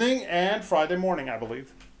 Thursday evening and Friday morning, I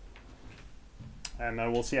believe. And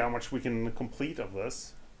we'll see how much we can complete of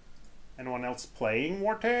this. Anyone else playing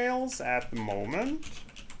Wartales at the moment?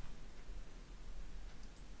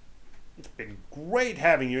 It's been great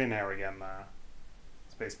having you in here again,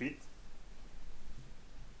 Space Beat.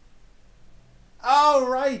 Oh,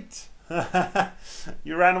 right!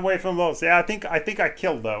 You ran away from those. Yeah, I think I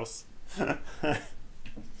killed those.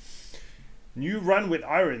 New run with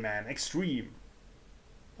Iron Man Extreme.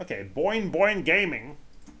 Okay, Boing Boing Gaming.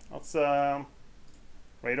 Let's right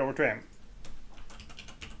over to him.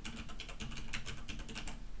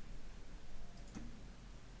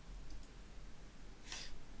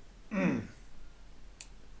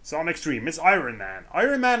 It's on Extreme. It's Iron Man.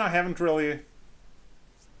 Iron Man I haven't really...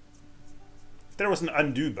 If there was an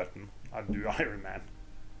undo button, I'd do Iron Man.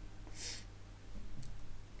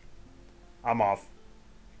 I'm off.